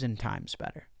 1,000 times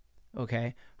better.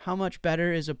 Okay, how much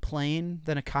better is a plane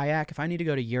than a kayak? If I need to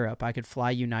go to Europe, I could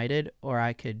fly United or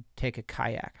I could take a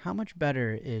kayak. How much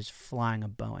better is flying a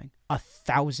Boeing?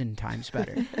 1,000 times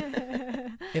better.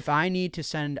 If I need to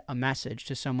send a message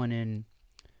to someone in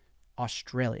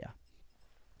Australia,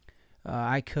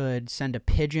 I could send a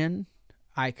pigeon,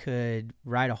 I could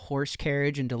ride a horse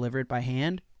carriage and deliver it by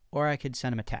hand, or I could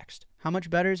send them a text. How much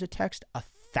better is a text?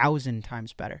 1,000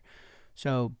 times better.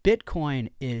 So Bitcoin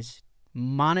is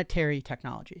monetary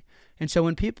technology. And so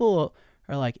when people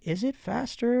are like, is it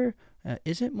faster?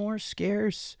 Is it more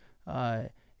scarce?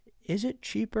 Is it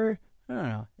cheaper?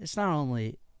 No. It's not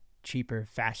only cheaper,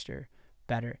 faster,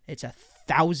 better. It's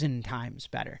 1,000 times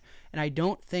better. And I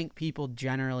don't think people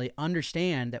generally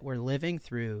understand that we're living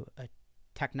through a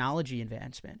technology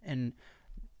advancement and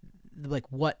like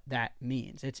what that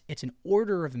means. It's an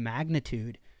order of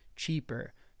magnitude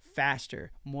cheaper,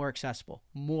 faster, more accessible,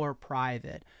 more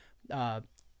private,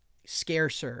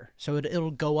 scarcer. So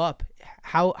it'll go up.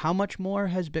 How much more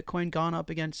has Bitcoin gone up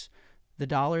against the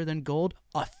dollar than gold?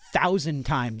 1,000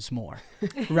 times more,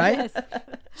 right? Yes.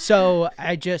 So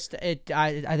I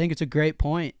think it's a great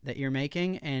point that you're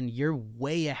making, and you're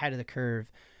way ahead of the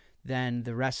curve than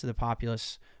the rest of the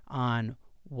populace on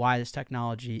why this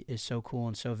technology is so cool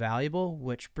and so valuable,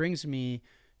 which brings me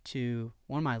to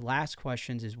one of my last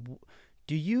questions is,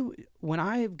 when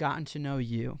I've gotten to know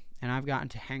you and I've gotten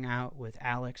to hang out with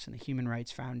Alex and the Human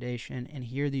Rights Foundation and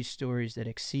hear these stories that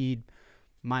exceed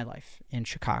my life in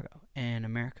Chicago and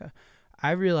America,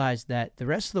 I realized that the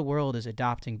rest of the world is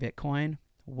adopting Bitcoin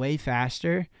way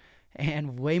faster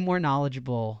and way more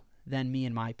knowledgeable than me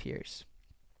and my peers.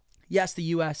 Yes, the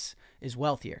U.S. is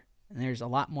wealthier, and there's a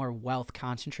lot more wealth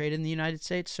concentrated in the United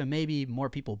States, so maybe more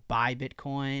people buy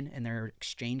Bitcoin and there are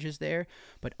exchanges there.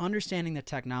 But understanding the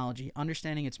technology,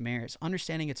 understanding its merits,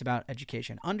 understanding it's about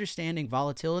education, understanding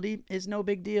volatility is no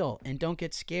big deal, and don't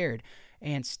get scared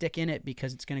and stick in it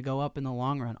because it's going to go up in the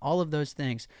long run. All of those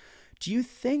things. Do you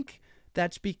think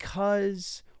that's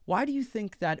because, why do you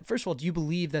think that, first of all, do you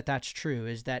believe that that's true?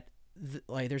 Is that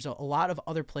like there's a lot of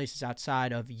other places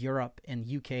outside of Europe and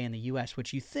UK and the US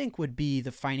which you think would be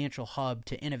the financial hub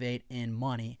to innovate in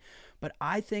money, but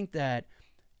I think that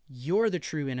you're the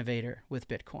true innovator with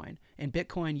Bitcoin. And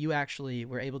Bitcoin you actually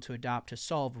were able to adopt to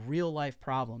solve real life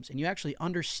problems, and you actually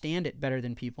understand it better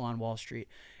than people on Wall Street.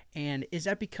 And is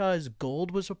that because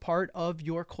gold was a part of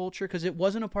your culture? Because it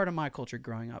wasn't a part of my culture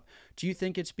growing up. Do you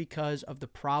think it's because of the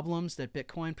problems that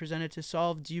Bitcoin presented to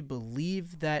solve? Do you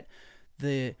believe that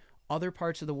the other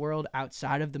parts of the world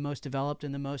outside of the most developed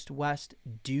and the most West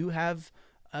do have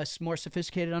a more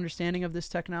sophisticated understanding of this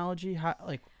technology?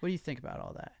 What do you think about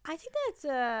all that? I think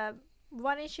that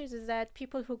one issue is that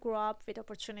people who grow up with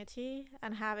opportunity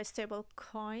and have a stable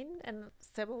coin and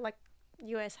stable, like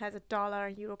US has a dollar,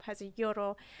 Europe has a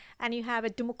euro, and you have a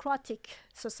democratic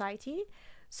society,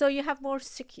 so you have more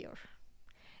secure.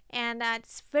 And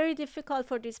it's very difficult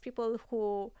for these people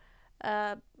who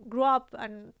grew up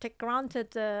and take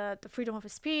granted the freedom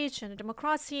of speech and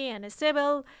democracy and a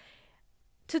stable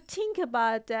to think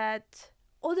about that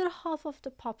other half of the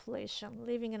population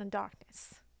living in a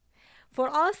darkness. For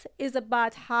us, is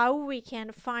about how we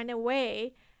can find a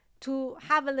way to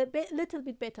have a little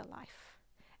bit better life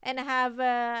and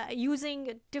have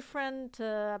using different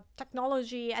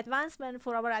technology advancement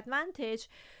for our advantage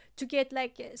to get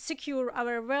secure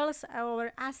our wealth,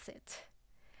 our asset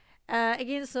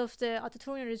against of the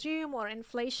authoritarian regime or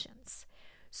inflations.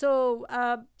 So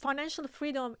financial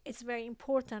freedom is very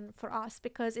important for us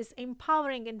because it's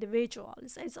empowering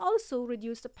individuals. It's also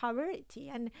reduce the poverty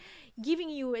and giving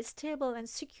you a stable and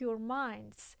secure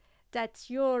minds that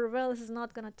your wealth is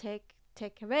not going to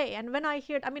take away. And when I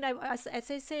heard, as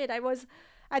I said, I was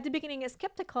at the beginning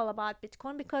skeptical about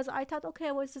Bitcoin because I thought,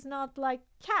 okay, well, this is not like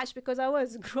cash because I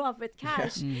grew up with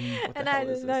cash. But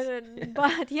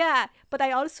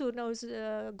I also knows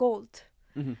gold.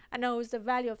 Mm-hmm. I know the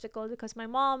value of the gold because my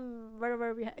mom,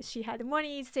 wherever she had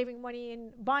money, saving money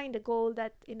and buying the gold,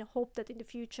 that in the hope that in the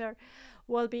future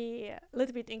will be a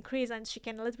little bit increase and she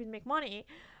can a little bit make money.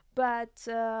 But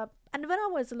and when I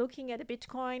was looking at the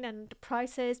Bitcoin and the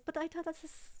prices, but I thought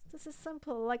This is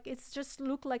simple. Like it's just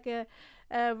look like a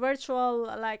virtual,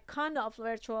 like kind of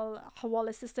virtual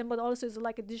Hawala system, but also is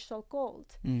like a digital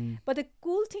gold. But the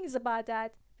cool thing is about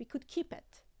that, we could keep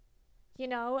it, you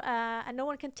know, and no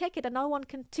one can take it, and no one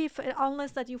can thief it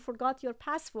unless that you forgot your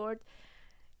password.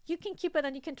 You can keep it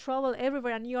and you can travel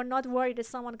everywhere, and you're not worried that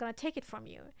someone's gonna take it from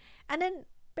you. And then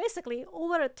basically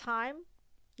over a time,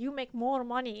 you make more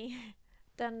money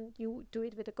than you do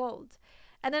it with the gold.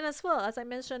 And then as well, as I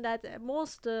mentioned, that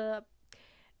most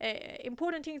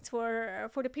important things for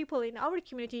the people in our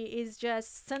community is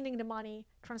just sending the money,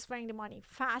 transferring the money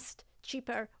fast,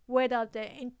 cheaper, without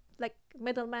the like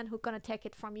middleman who gonna take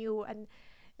it from you and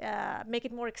make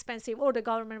it more expensive, or the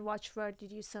government watch where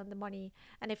did you send the money.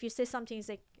 And if you say something, it's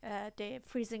like they're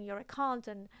freezing your account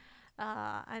and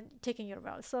taking your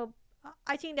wealth. So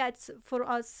I think that's for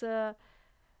us.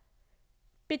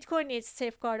 Bitcoin is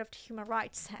safeguard of the human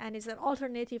rights and is an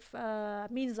alternative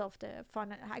means of the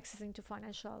accessing to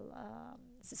financial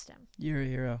system. You're a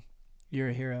hero. You're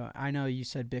a hero. I know you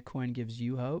said Bitcoin gives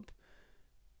you hope.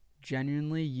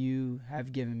 Genuinely, you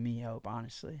have given me hope,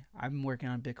 honestly. I've been working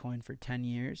on Bitcoin for 10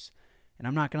 years, and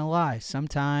I'm not going to lie.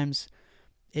 Sometimes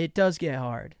it does get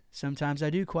hard. Sometimes I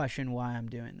do question why I'm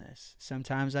doing this.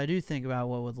 Sometimes I do think about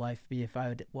what would life be if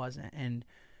I wasn't. And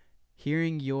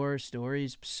hearing your story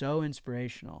is so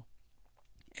inspirational.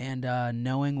 And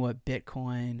knowing what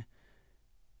Bitcoin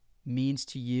means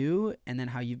to you, and then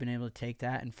how you've been able to take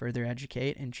that and further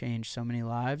educate and change so many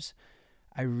lives,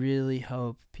 I really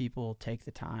hope people take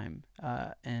the time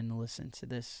and listen to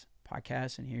this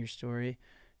podcast and hear your story.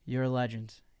 You're a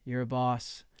legend. You're a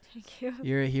boss. Thank you.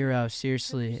 You're a hero,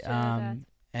 seriously. And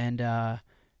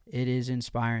it is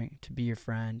inspiring to be your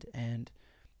friend and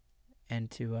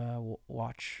to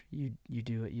watch you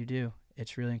do what you do.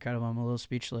 It's really incredible. I'm a little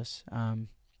speechless.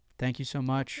 Thank you so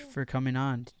much for coming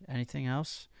on. Anything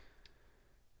else?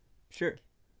 Sure.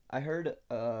 I heard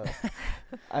I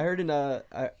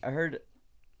heard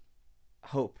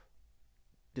hope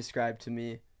described to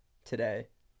me today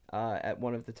at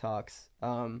one of the talks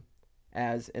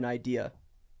as an idea.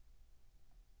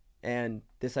 And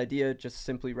this idea just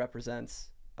simply represents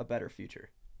a better future.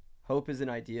 Hope is an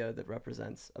idea that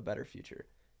represents a better future.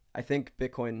 I think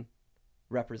Bitcoin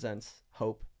represents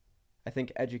hope. I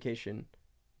think education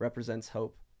represents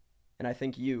hope. And I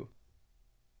think you,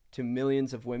 to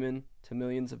millions of women, to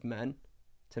millions of men,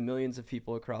 to millions of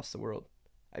people across the world,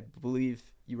 I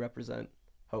believe you represent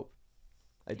hope.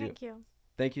 I do. Thank you.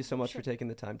 Thank you so much for taking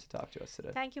the time to talk to us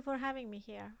today. Thank you for having me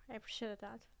here. I appreciate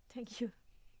that. Thank you.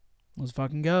 Let's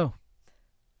fucking go.